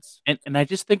defense. And I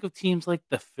just think of teams like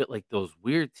like those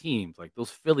weird teams, like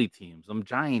those Philly teams, them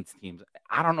Giants teams.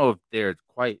 I don't know if they're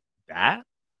quite that.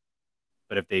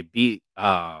 But if they beat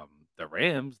the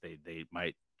Rams, they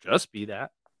might just be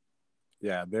that.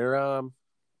 Yeah, they're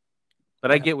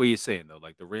But I get what you're saying though.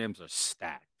 Like the Rams are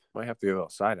stacked. Might have to get a little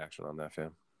side action on that,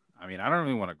 fam. I mean, I don't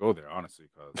really want to go there, honestly,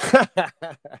 because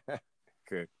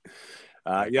good.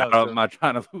 I'm not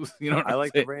trying to lose. I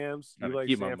like the Rams. You like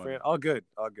San Fran. All good.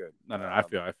 No, I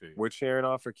feel you. We're cheering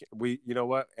off for we. You know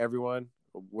what, everyone,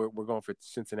 we're going for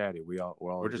Cincinnati. We're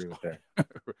all agree with that.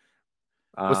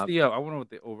 What's the I wonder what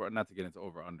the over, not to get into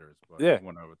over unders, but I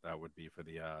wonder what that would be for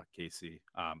the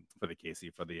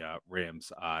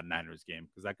Rams Niners game,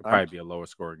 because that could probably be a lower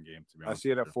scoring game, to be honest. I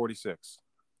see it at 46,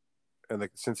 and the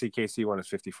Cincy KC one is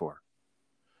 54.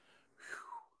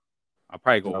 I'll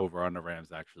probably go over on the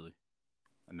Rams actually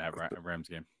in that Rams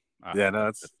game.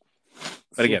 That's.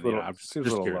 But again, I'm just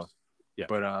curious. Low. Yeah,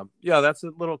 but that's a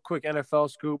little quick NFL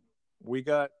scoop. We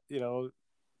got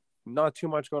not too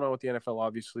much going on with the NFL,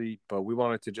 obviously, but we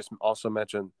wanted to just also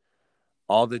mention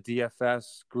all the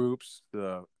DFS groups,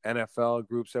 the NFL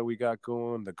groups that we got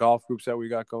going, the golf groups that we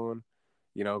got going.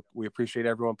 We appreciate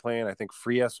everyone playing. I think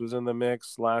Frias was in the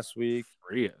mix last week.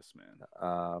 Frias, man.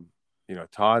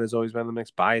 Todd has always been in the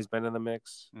mix. Bai has been in the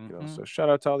mix. So shout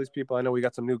out to all these people. I know we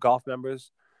got some new golf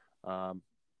members. We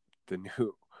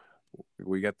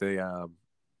got the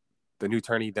new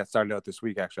tourney that started out this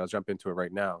week. Actually, I'll jump into it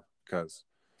right now because.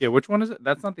 Yeah, which one is it?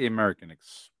 That's not the American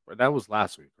Express. That was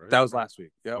last week, right? That was last week.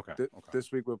 Yeah. Okay.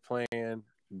 This week we're playing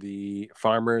the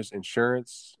Farmers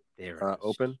Insurance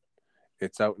Open.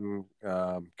 It's out in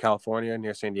California,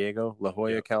 near San Diego, La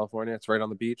Jolla, California. It's right on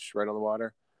the beach, right on the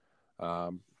water.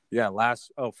 For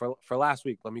last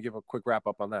week, let me give a quick wrap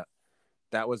up on that.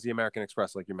 That was the American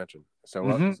Express, like you mentioned. So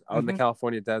out in the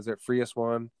California desert, Frias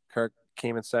won. Kirk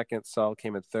came in second. Saul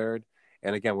came in third.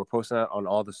 And again, we're posting that on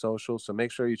all the socials, so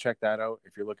make sure you check that out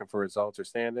if you're looking for results or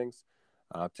standings.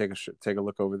 Take a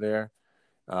look over there.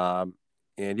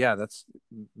 That's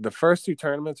the first two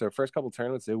tournaments or first couple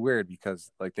tournaments. They're weird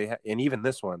because like and even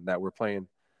this one that we're playing,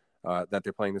 that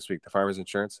they're playing this week, the Farmers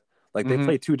Insurance. Like they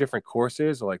play two different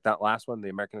courses, or like that last one, the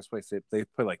American Express, they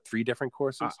play like three different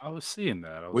courses. I was seeing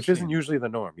that, which isn't usually the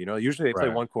norm. Usually they play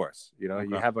one course.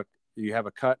 Okay. You have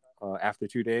a cut after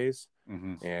 2 days,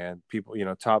 and people,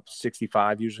 top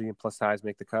 65 usually and plus ties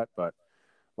make the cut. But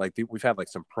like we've had like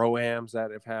some pro-ams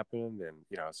that have happened, and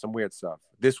some weird stuff.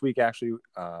 This week actually,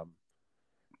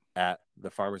 at the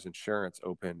Farmers Insurance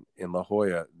Open in La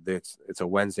Jolla, it's a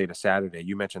Wednesday to Saturday.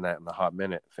 You mentioned that in the Hot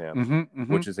Minute, fam,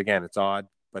 which is again, it's odd,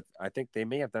 but I think they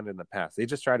may have done it in the past. They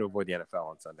just try to avoid the NFL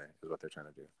on Sunday, is what they're trying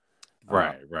to do.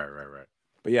 Right.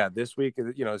 But yeah, this week,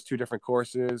 it's two different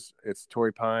courses. It's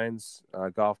Torrey Pines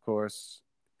golf course,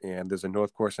 and there's a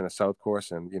north course and a south course,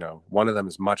 and one of them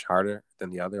is much harder than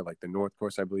the other. Like the north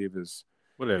course, I believe is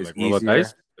like roll of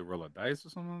dice, the roll of dice or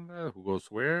something like that. Who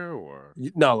goes where or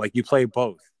no? Like you play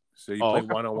both. So you play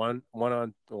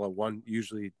one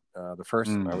usually the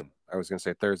first. I was gonna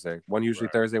say Thursday. One usually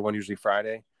Thursday, one usually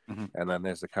Friday, and then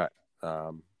there's the cut.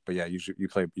 But yeah, you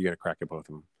got to crack at both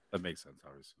of them. That makes sense,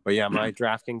 obviously. But yeah, my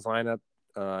DraftKings lineup.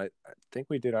 I think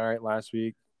we did all right last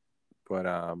week,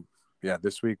 but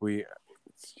this week we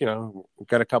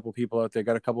got a couple people out there,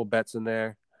 got a couple bets in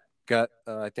there, got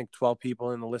I think 12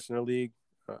 people in the listener league.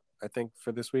 I think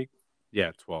for this week.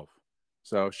 Yeah, 12.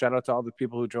 So shout out to all the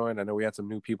people who joined. I know we had some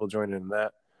new people joining in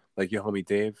that, like your homie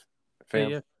Dave.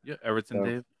 Fam. Yeah, Everton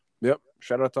Dave. Yep.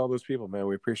 Shout out to all those people, man.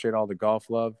 We appreciate all the golf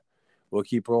love. We'll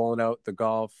keep rolling out the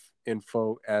golf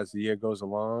info as the year goes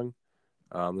along.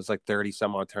 There's like 30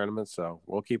 some odd tournaments, so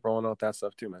we'll keep rolling out that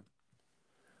stuff too, man.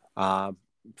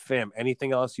 fam,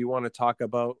 anything else you want to talk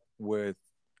about with?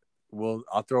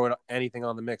 I'll throw anything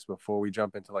on the mix before we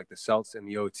jump into like the Celts and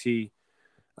the OT.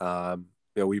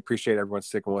 We appreciate everyone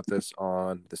sticking with us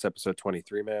on this episode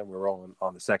 23, man. We're rolling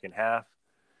on the second half.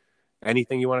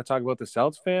 Anything you want to talk about the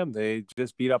Celts, fam? They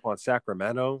just beat up on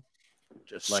Sacramento,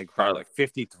 by like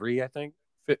 53, I think.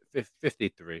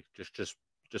 53. Just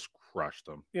crushed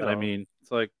them. But I mean,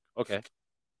 it's like, okay,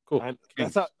 cool.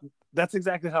 That's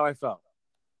exactly how I felt.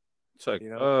 It's like,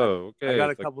 okay. I got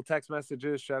a couple text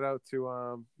messages. Shout out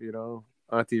to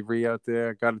Auntie Ree out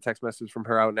there. Got a text message from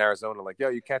her out in Arizona, like, yo,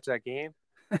 you catch that game?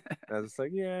 I was just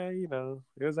like, yeah, it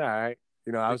was all right.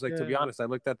 I was like, to be honest,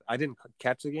 I didn't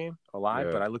catch the game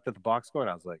live, but I looked at the box score and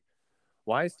I was like,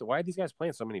 why are these guys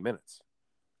playing so many minutes?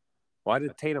 Why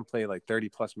did Tatum play like 30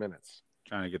 plus minutes?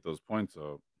 Trying to get those points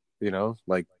up.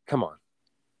 Like, come on.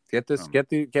 Get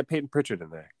Peyton Pritchard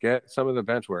in there. Get some of the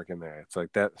bench work in there. It's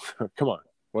like that. Come on.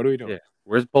 What are we doing? Yeah.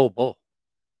 Where's Bull?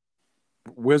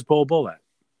 Where's Bull at?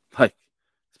 Like,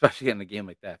 especially getting a game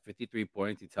like that. 53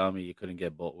 points. You telling me you couldn't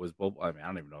get Bull? Was Bull? I mean, I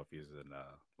don't even know if he's in the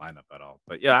lineup at all.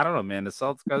 But yeah, I don't know, man. The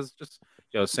Celtics guys just,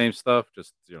 same stuff.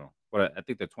 Just, what I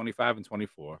think they're 25 and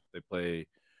 24. They play,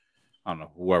 I don't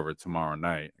know, whoever tomorrow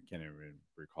night. I can't even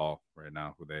recall right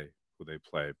now who they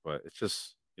play. But it's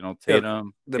just,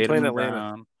 Tatum. They're playing Atlanta.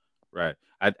 Brown. Right.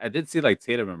 I did see like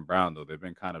Tatum and Brown though. They've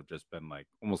been kind of just been like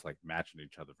almost like matching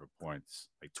each other for points,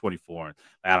 like 24. And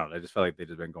I don't know. I just felt like they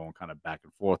just been going kind of back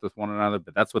and forth with one another.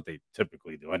 But that's what they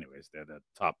typically do, anyways. They're the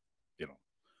top,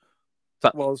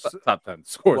 top 10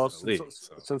 scores in the league.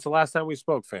 Since the last time we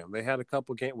spoke, fam, they had a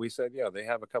couple games. We said, they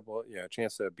have a couple,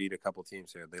 chance to beat a couple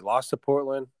teams here. They lost to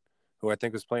Portland, who I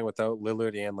think was playing without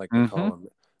Lillard and like McCollum.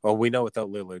 Well, we know without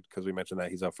Lillard because we mentioned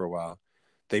that he's out for a while.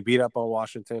 They beat up on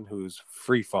Washington, who's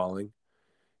free falling,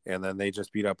 and then they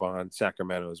just beat up on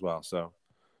Sacramento as well. So,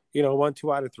 1,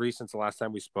 2 out of 3 since the last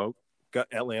time we spoke.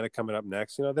 Got Atlanta coming up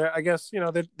next. I guess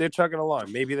they're chugging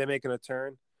along. Maybe they're making a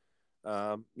turn.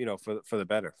 For the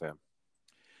better, fam.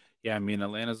 Yeah, I mean,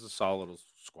 Atlanta's a solid little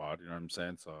squad. You know what I'm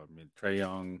saying? So, I mean, Trae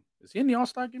Young, is he in the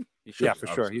All-Star game? Yeah, for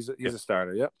sure. He's a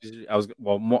starter. Yep.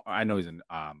 I know he's in.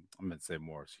 I'm gonna say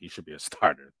more. He should be a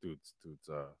starter. Dude's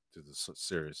a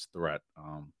serious threat.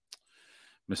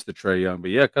 Mr. Trae Young,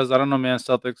 but yeah, because I don't know, man.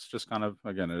 Celtics just kind of,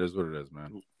 again, it is what it is,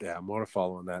 man. Yeah, more to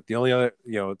follow on that. The only other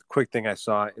quick thing I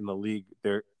saw in the league,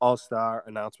 their All-Star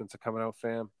announcements are coming out,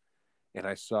 fam. And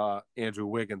I saw Andrew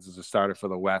Wiggins as a starter for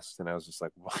the West, and I was just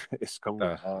like, what is going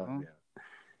on?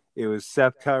 Yeah. It was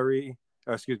Steph Curry. It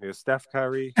was Steph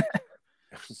Curry.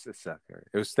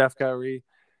 It was Steph Curry,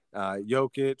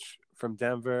 Jokic from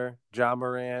Denver, Ja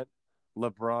Morant,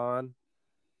 LeBron,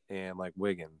 and like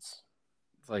Wiggins.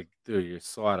 It's like, dude, you're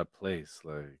so out of place.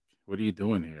 Like, what are you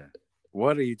doing here?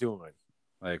 What are you doing?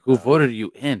 Like, who voted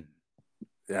you in?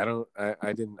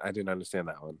 I didn't understand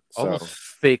that one. All those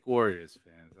fake Warriors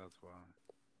fans. That's why.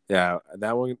 Yeah,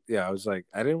 that one. Yeah, I was like,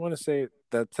 I didn't want to say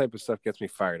that type of stuff gets me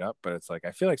fired up, but it's like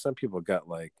I feel like some people got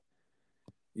like,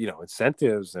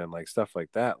 incentives and like stuff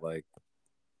like that, like,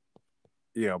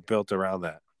 built around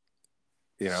that.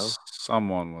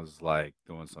 Someone was like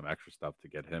doing some extra stuff to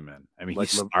get him in. I mean, like,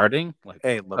 he's starting. Like,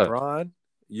 hey, LeBron,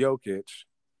 Jokic,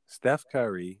 Steph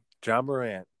Curry, Ja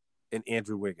Morant, and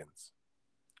Andrew Wiggins.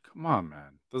 Come on,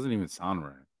 man. Doesn't even sound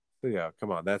right. Yeah,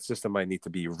 come on. That system might need to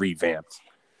be revamped.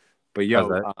 But yeah,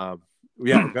 go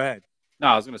ahead. No,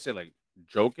 I was gonna say like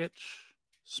Jokic.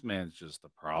 This man's just a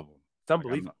problem. It's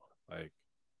unbelievable. Like,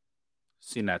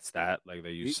 seen that stat like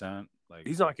that you sent. Like,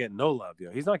 he's not getting no love,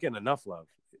 yo. He's not getting enough love.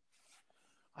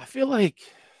 I feel like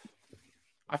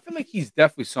he's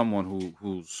definitely someone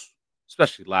who's,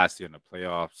 especially last year in the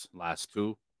playoffs, last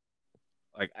two.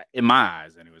 Like, in my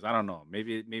eyes, anyways, I don't know.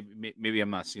 Maybe I'm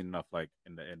not seeing enough, like,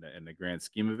 in the grand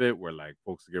scheme of it, where like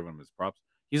folks are giving him his props.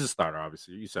 He's a starter,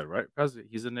 obviously. You said right, because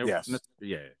he's in there. Yes.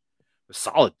 Yeah, a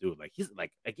solid dude. Like, he's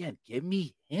like, again, give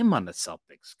me him on the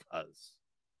Celtics, cuz.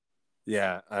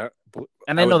 Yeah,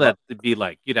 I know that to be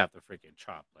like you'd have to freaking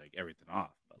chop like everything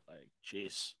off, but like,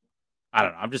 jeez, I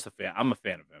don't know. I'm just a fan. I'm a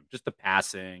fan of him. Just the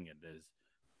passing and his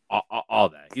all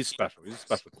that. He's special. He's a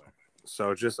special player.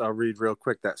 So I'll read real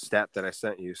quick that stat that I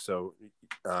sent you. So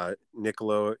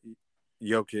Nikola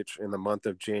Jokic in the month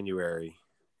of January,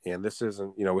 and this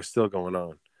isn't, we're still going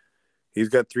on. He's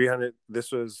got 300.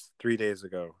 This was 3 days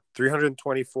ago.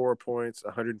 324 points,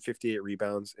 158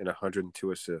 rebounds, and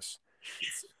 102 assists.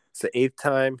 It's the 8th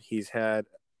time he's had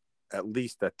at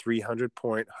least a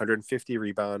 300-point, 150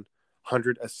 rebound,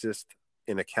 100 assist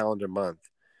in a calendar month.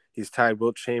 He's tied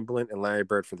Wilt Chamberlain and Larry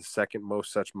Bird for the second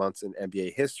most such months in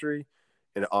NBA history,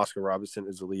 and Oscar Robertson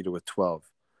is the leader with 12.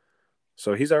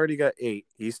 So he's already got 8.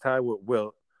 He's tied with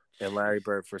Wilt and Larry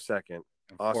Bird for second.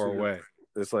 and 4 Also, away.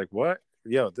 it's like, what?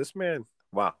 Yo, this man,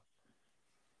 wow.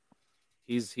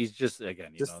 He's just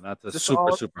again, Just not to just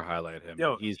all super highlight him, but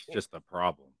yo, he's just a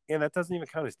problem. and that doesn't even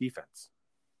count as defense.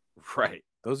 Right.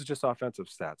 Those are just offensive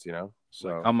stats, Like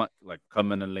So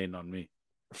come in and lean on me.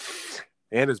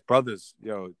 and his brothers,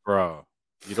 Bro,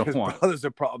 you don't his want brothers are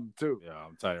a problem too. Yeah,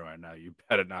 I'm telling you right now, you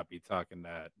better not be talking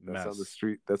that That's mess. on the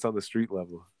street. That's on the street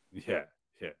level. Yeah,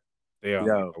 yeah. They are like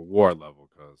Yo, the war level,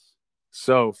 cuz.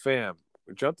 so fam,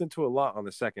 we jumped into a lot on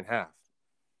the second half.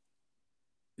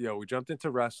 We jumped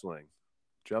into wrestling,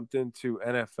 jumped into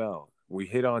NFL. We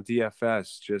hit on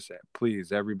DFS. Just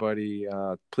please, everybody,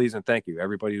 please and thank you.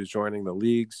 Everybody who's joining the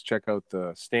leagues, check out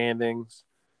the standings.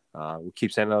 We'll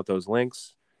keep sending out those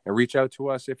links and reach out to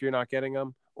us if you're not getting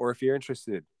them or if you're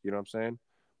interested. You know what I'm saying?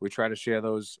 We try to share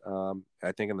those,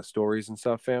 I think, in the stories and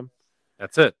stuff, fam.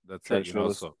 That's it. That's Try it. to show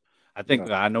us. So I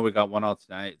think I know we got one out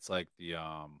tonight. It's like the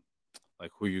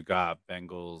like who you got,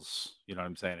 Bengals, you know what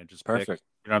I'm saying? And just pick. Perfect.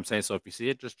 You know what I'm saying? So if you see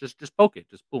it, just poke it.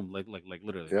 Just boom, like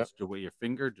literally. Yep. Just with your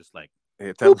finger, just like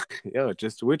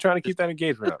Just we're trying to keep that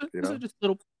engagement up, Just a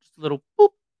little boop,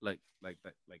 like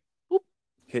that, like boop.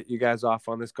 Hit you guys off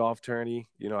on this golf tourney.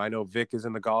 I know Vic is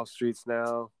in the golf streets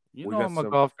now. I'm a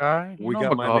golf guy. We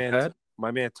got my man.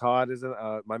 My man Todd is in.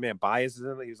 My man Bias is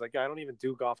in. He was like, yeah, I don't even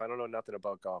do golf. I don't know nothing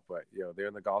about golf, but they're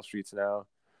in the golf streets now.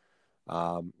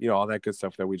 All that good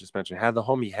stuff that we just mentioned. Had the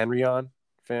homie Henry on,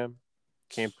 fam,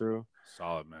 came through.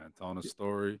 Solid, man. Telling a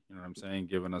story. You know what I'm saying?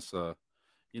 Giving us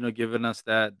giving us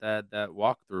that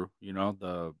walkthrough.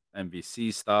 The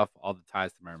MVC stuff, all the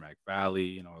ties to Merrimack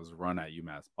Valley. His run at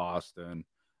UMass Boston,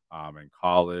 in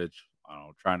college.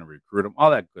 Trying to recruit him.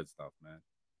 All that good stuff, man.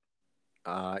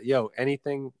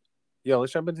 Anything?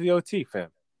 Let's jump into the OT, fam.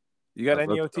 You got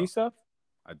any OT stuff?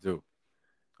 I do.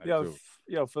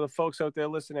 For the folks out there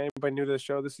listening, anybody new to the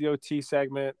show, this is the OT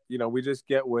segment. We just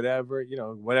get whatever,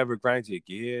 whatever grinds your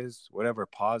gears, whatever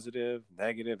positive,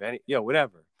 negative,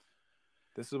 whatever.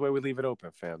 This is where we leave it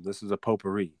open, fam. This is a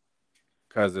potpourri.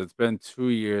 Because it's been 2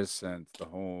 years since the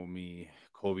homie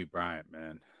Kobe Bryant,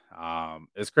 man.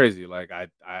 It's crazy. Like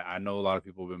I know a lot of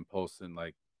people have been posting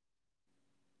like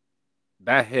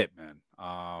that hit, man.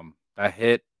 That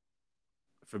hit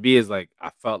for me is like I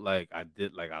felt like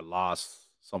I lost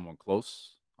someone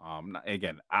close. I'm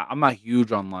not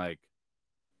huge on like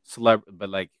but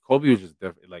like Kobe was just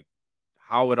different. Like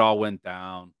how it all went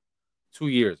down. 2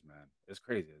 years, man. It's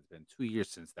crazy. It's been 2 years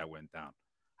since that went down.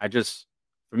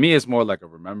 For me, it's more like a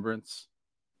remembrance.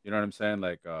 You know what I'm saying?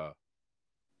 Like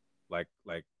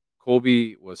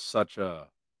Kobe was such a,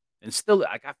 and still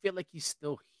like I feel like he's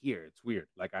still here. It's weird.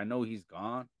 Like I know he's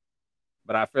gone,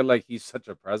 but I feel like he's such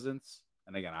a presence.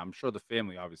 And again, I'm sure the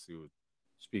family obviously would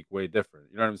speak way different.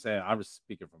 You know what I'm saying? I'm just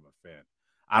speaking from a fan.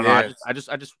 I don't know.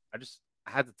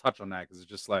 I had to touch on that because it's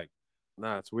just like,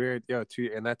 nah, it's weird. That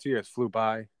 2 years flew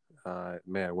by.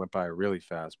 Man, it went by really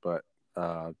fast. But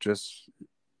it's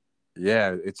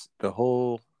the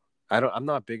whole. I'm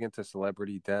not big into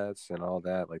celebrity deaths and all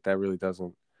that. Like that really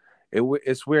doesn't.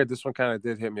 It's weird. This one kind of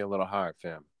did hit me a little hard,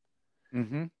 fam.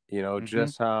 Mm-hmm.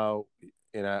 Just how,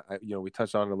 and we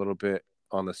touched on it a little bit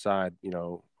on the side.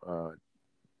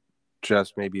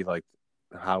 Just maybe like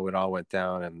how it all went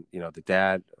down, and the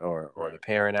dad or the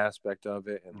parent aspect of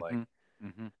it, and like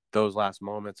those last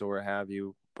moments or what have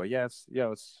you. But yeah,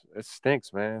 it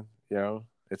stinks, man.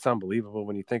 It's unbelievable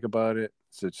when you think about it.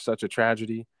 It's such a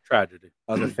tragedy.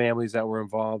 Other families that were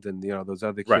involved, and those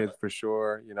other kids for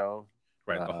sure.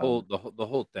 Right. The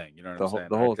whole thing. You know what I'm saying?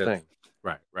 The whole thing.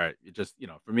 Right. It just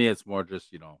for me, it's more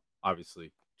just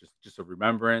obviously just a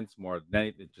remembrance more than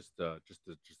anything. Just to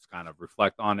kind of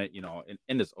reflect on it.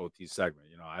 In this OT segment.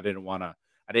 I didn't want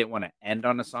to end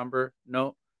on a somber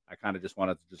note. I kind of just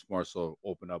wanted to just more so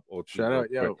open up OT. Shout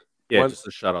out, yo. Yeah, just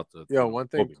a shout out to one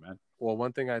thing, Kobe, man. Well,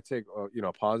 one thing I take,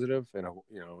 positive, and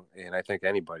and I think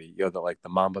anybody, the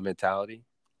Mamba mentality.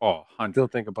 Oh, 100. Still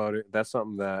think about it. That's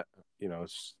something that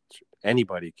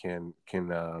anybody can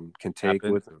take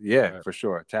with. Yeah, for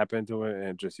sure. Tap into it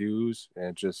and just use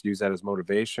that as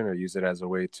motivation, or use it as a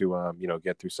way to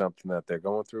get through something that they're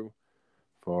going through.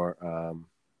 Because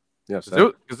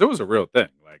it was a real thing.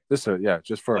 Like this,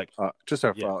 just for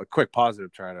a quick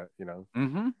positive, trying to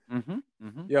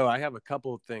Yo, I have a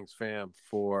couple of things, fam,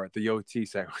 for the OT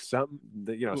segment. Some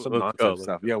nonsense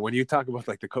stuff. Yeah, when you talk about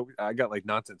like the Kobe, I got like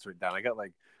nonsense written down.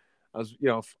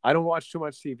 I don't watch too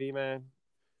much TV, man.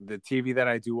 The TV that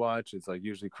I do watch is like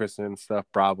usually Kristen stuff,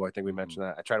 Bravo. I think we mentioned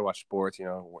that. I try to watch sports,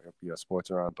 sports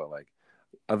are on, but like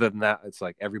other than that, it's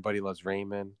like Everybody Loves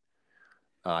Raymond.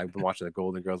 I've been watching the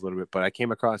Golden Girls a little bit, but I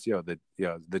came across the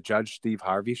Judge Steve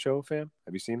Harvey show, fam.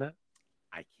 Have you seen that?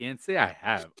 I can't say I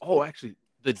have. Oh, actually,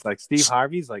 It's like Steve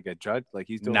Harvey's like a judge, like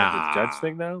he's doing like his judge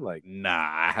thing now. Like,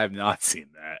 I have not seen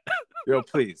that. yo,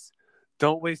 please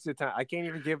don't waste your time. I can't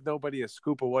even give nobody a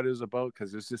scoop of what it was about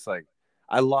because it's just like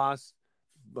I lost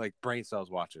like brain cells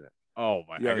watching it. Oh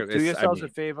my! Yo, do yourselves a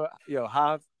favor. Yo,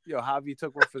 Jav you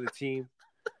took one for the team.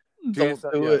 Don't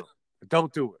do it.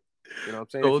 Don't do it. You know what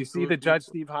I'm saying? If you see the Judge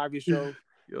Steve Harvey show,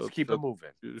 just keep it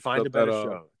moving. Find a better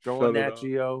show. Throw on Nat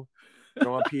Geo.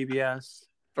 Throw on PBS.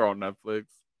 Throw on Netflix.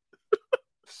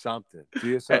 Something. Do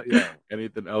yourself. Yeah.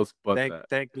 Anything else but that.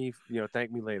 Thank me.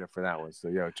 Thank me later for that one. So,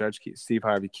 Steve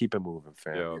Harvey, keep it moving,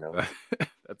 fam. Yo,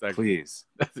 that's actually, please.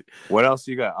 What else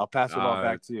you got? I'll pass it all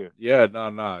back to you. Yeah,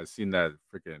 no. I seen that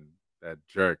freaking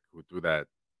jerk who threw that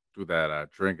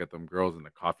drink at them girls in the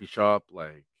coffee shop.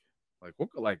 Like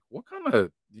what kind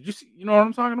of? Did you see? You know what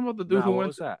I'm talking about? The dude who what went.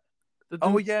 Was that?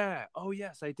 Oh yeah. Oh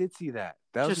yes, I did see that.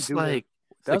 That was just a dude.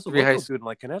 That was a local dude in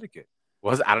like Connecticut.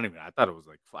 Was I don't even. I thought it was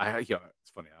like. It's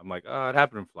funny. I'm like, it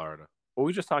happened in Florida. Well,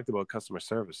 we just talked about customer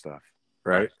service stuff,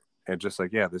 right? And just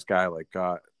like, this guy like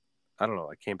got, I don't know,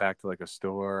 like came back to like a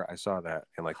store. I saw that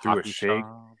and like threw a shake.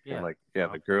 And like,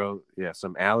 the girl,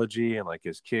 some allergy and like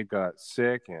his kid got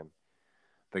sick and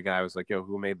the guy was like, yo,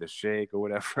 who made the shake or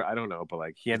whatever? I don't know, but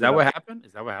like he ended up.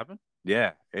 Is that what happened?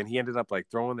 Yeah, and he ended up like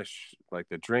throwing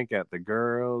the drink at the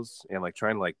girls and like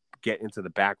trying to like get into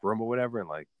the back room or whatever and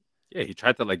like. Yeah, he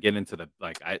tried to like get into the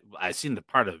like I seen the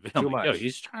part of it. I'm like, yo,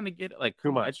 he's trying to get like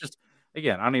too much. It's just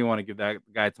again, I don't even want to give that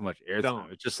guy too much airtime.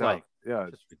 It's just like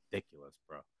just ridiculous,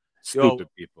 bro. Stupid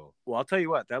people. Well, I'll tell you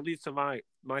what, that leads to my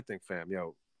thing, fam.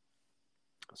 Yo,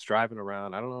 I was driving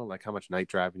around. I don't know like how much night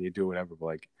driving you do, whatever, but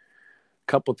like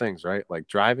a couple things, right? Like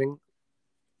driving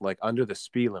like under the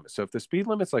speed limit. So if the speed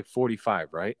limit's like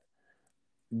 45, right?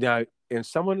 Now, and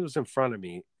someone was in front of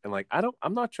me, and like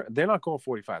they're not going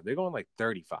 45. They're going like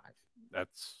 35.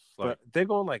 That's but they're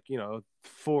going like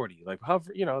 40, like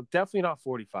however, definitely not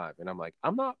 45. And I'm like,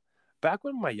 I'm not. Back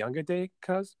when my younger day,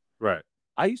 cuz right,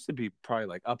 I used to be probably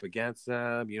like up against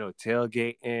them,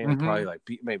 tailgating, probably like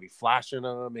maybe flashing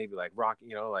them, maybe like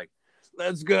rocking, like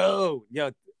let's go,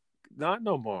 not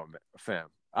no more, fam.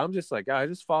 I'm just like, I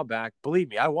just fall back. Believe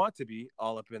me, I want to be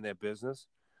all up in their business.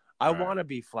 I want to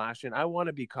be flashing. I want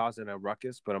to be causing a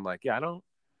ruckus, but I'm like, I don't.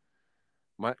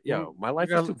 My life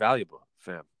is too valuable,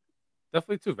 fam.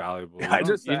 Definitely too valuable.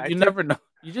 You never know.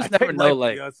 You just never know.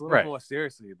 Like, it's a little more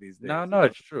seriously these days. No,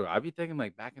 it's true. I'd be thinking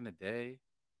like back in the day,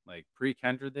 like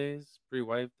pre-Kendra days,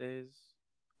 pre-wife days.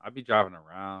 I'd be driving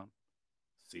around,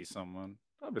 see someone.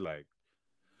 I'd be like,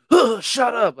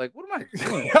 shut up! Like, what am I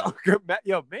doing?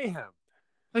 Yo, mayhem.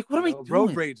 Like, what am I doing?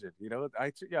 Road raging,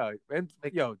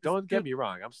 don't get me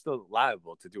wrong. I'm still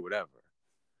liable to do whatever.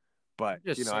 But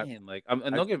just saying,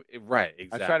 don't get right.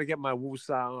 Exactly. I try to get my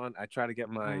woosah on. I try to get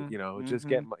my, just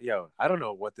get my, I don't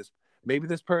know what this. Maybe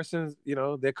this person's,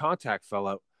 their contact fell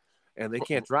out, and they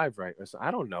can't drive right. So I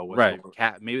don't know what. Right.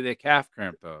 Maybe their calf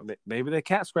cramped up. Maybe their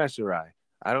cat scratched their eye.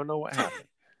 I don't know what happened.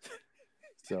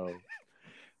 So.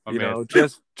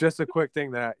 Just a quick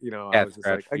thing that I was just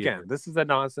like, again, this is a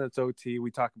nonsense OT.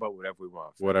 We talk about whatever we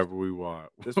want. Whatever we want.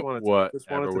 Just wanted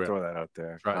to throw that out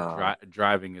there.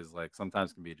 Driving is like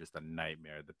sometimes can be just a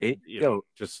nightmare.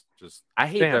 I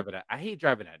hate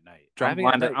driving at night. Driving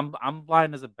at night. I'm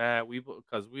blind as a bat.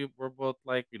 Because we're both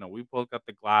like we both got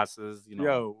the glasses.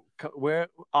 We're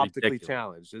optically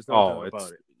challenged. There's no doubt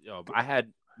about it. I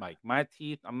had. Like my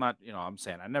teeth, I'm not, I'm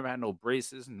saying I never had no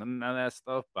braces and none of that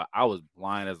stuff, but I was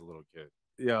blind as a little kid.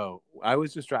 I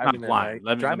was just driving at night.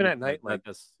 At night, like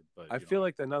this. I feel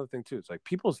like another thing too. It's like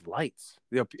people's lights.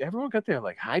 Everyone got their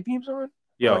like high beams on.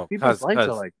 People's lights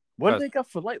are like, what do they got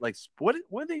for light? Like, what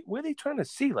are they trying to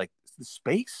see? Like the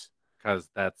space? Because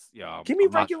that's Give me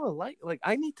regular light. Like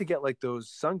I need to get like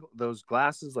those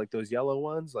glasses, like those yellow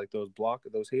ones, like those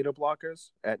hater blockers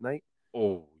at night.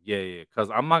 Oh, yeah.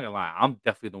 Because I'm not going to lie. I'm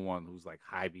definitely the one who's like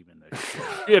high beaming the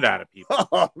shit out of people.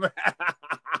 Oh, man.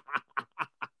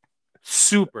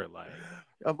 Super light.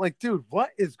 I'm like, dude,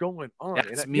 what is going on?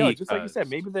 That's me. Just like you said,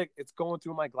 maybe it's going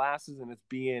through my glasses and it's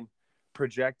being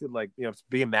projected, like, it's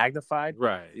being magnified.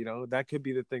 Right. That could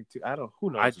be the thing, too.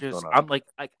 Who knows? I'm like,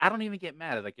 I don't even get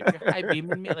mad. Like, if you're high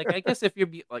beaming me, like, I guess if you're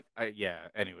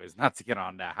anyways, not to get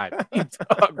on that high beam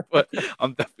talk, but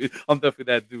I'm definitely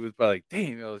that dude who's probably like,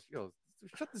 damn, yo,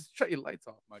 shut your lights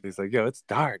off, my guy. He's like, yo, it's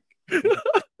dark.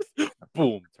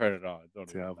 Boom, turn it on.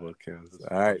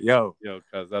 All right, yo,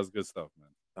 cuz that's good stuff, man.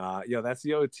 That's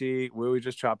the OT where we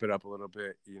just chop it up a little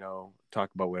bit, talk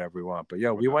about whatever we want. But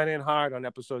we went in hard on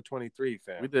episode 23,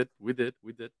 fam. We did.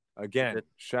 Again,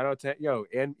 shout out to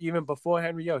and even before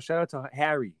Henry, shout out to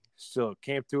Harry. Still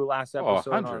came through last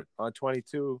episode on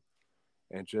 22,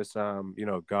 and just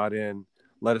got in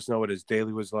let us know what his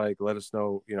daily was like. Let us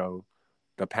know,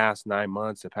 the past 9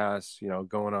 months, the past,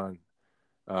 going on.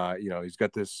 He's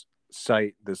got this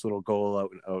site, this little goal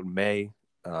out in May.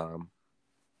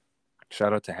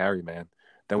 Shout out to Harry, man.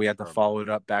 Then we had to follow it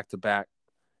up back to back.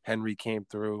 Henry came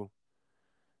through.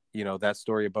 That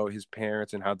story about his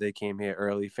parents and how they came here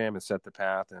early, fam, and set the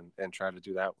path and tried to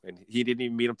do that. And he didn't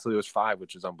even meet him till he was 5,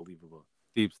 which is unbelievable.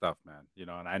 Deep stuff, man.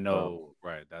 And I know,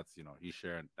 right? That's he's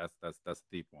sharing. That's a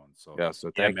deep one. So yeah, so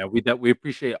man, we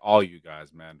appreciate all you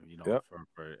guys, man. Yep.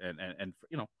 For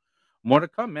more to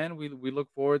come, man. We look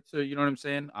forward to, you know what I'm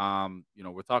saying.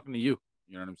 We're talking to you.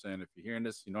 You know what I'm saying. If you're hearing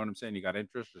this, you know what I'm saying. You got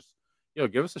interest, just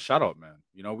give us a shout out, man.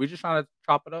 We just trying to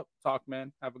chop it up, talk,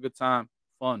 man, have a good time,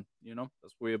 fun. That's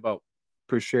what we're about.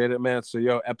 Appreciate it, man. So,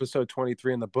 episode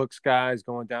 23 in the books, guys,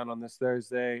 going down on this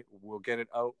Thursday. We'll get it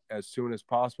out as soon as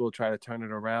possible. Try to turn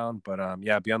it around. But,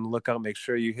 be on the lookout. Make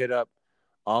sure you hit up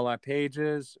all our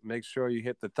pages. Make sure you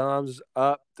hit the thumbs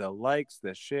up, the likes,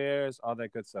 the shares, all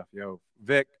that good stuff. Yo,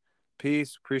 Vic,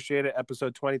 peace. Appreciate it.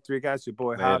 Episode 23, guys. Your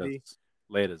boy, Javi.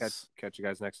 Latest. Catch you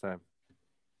guys next time.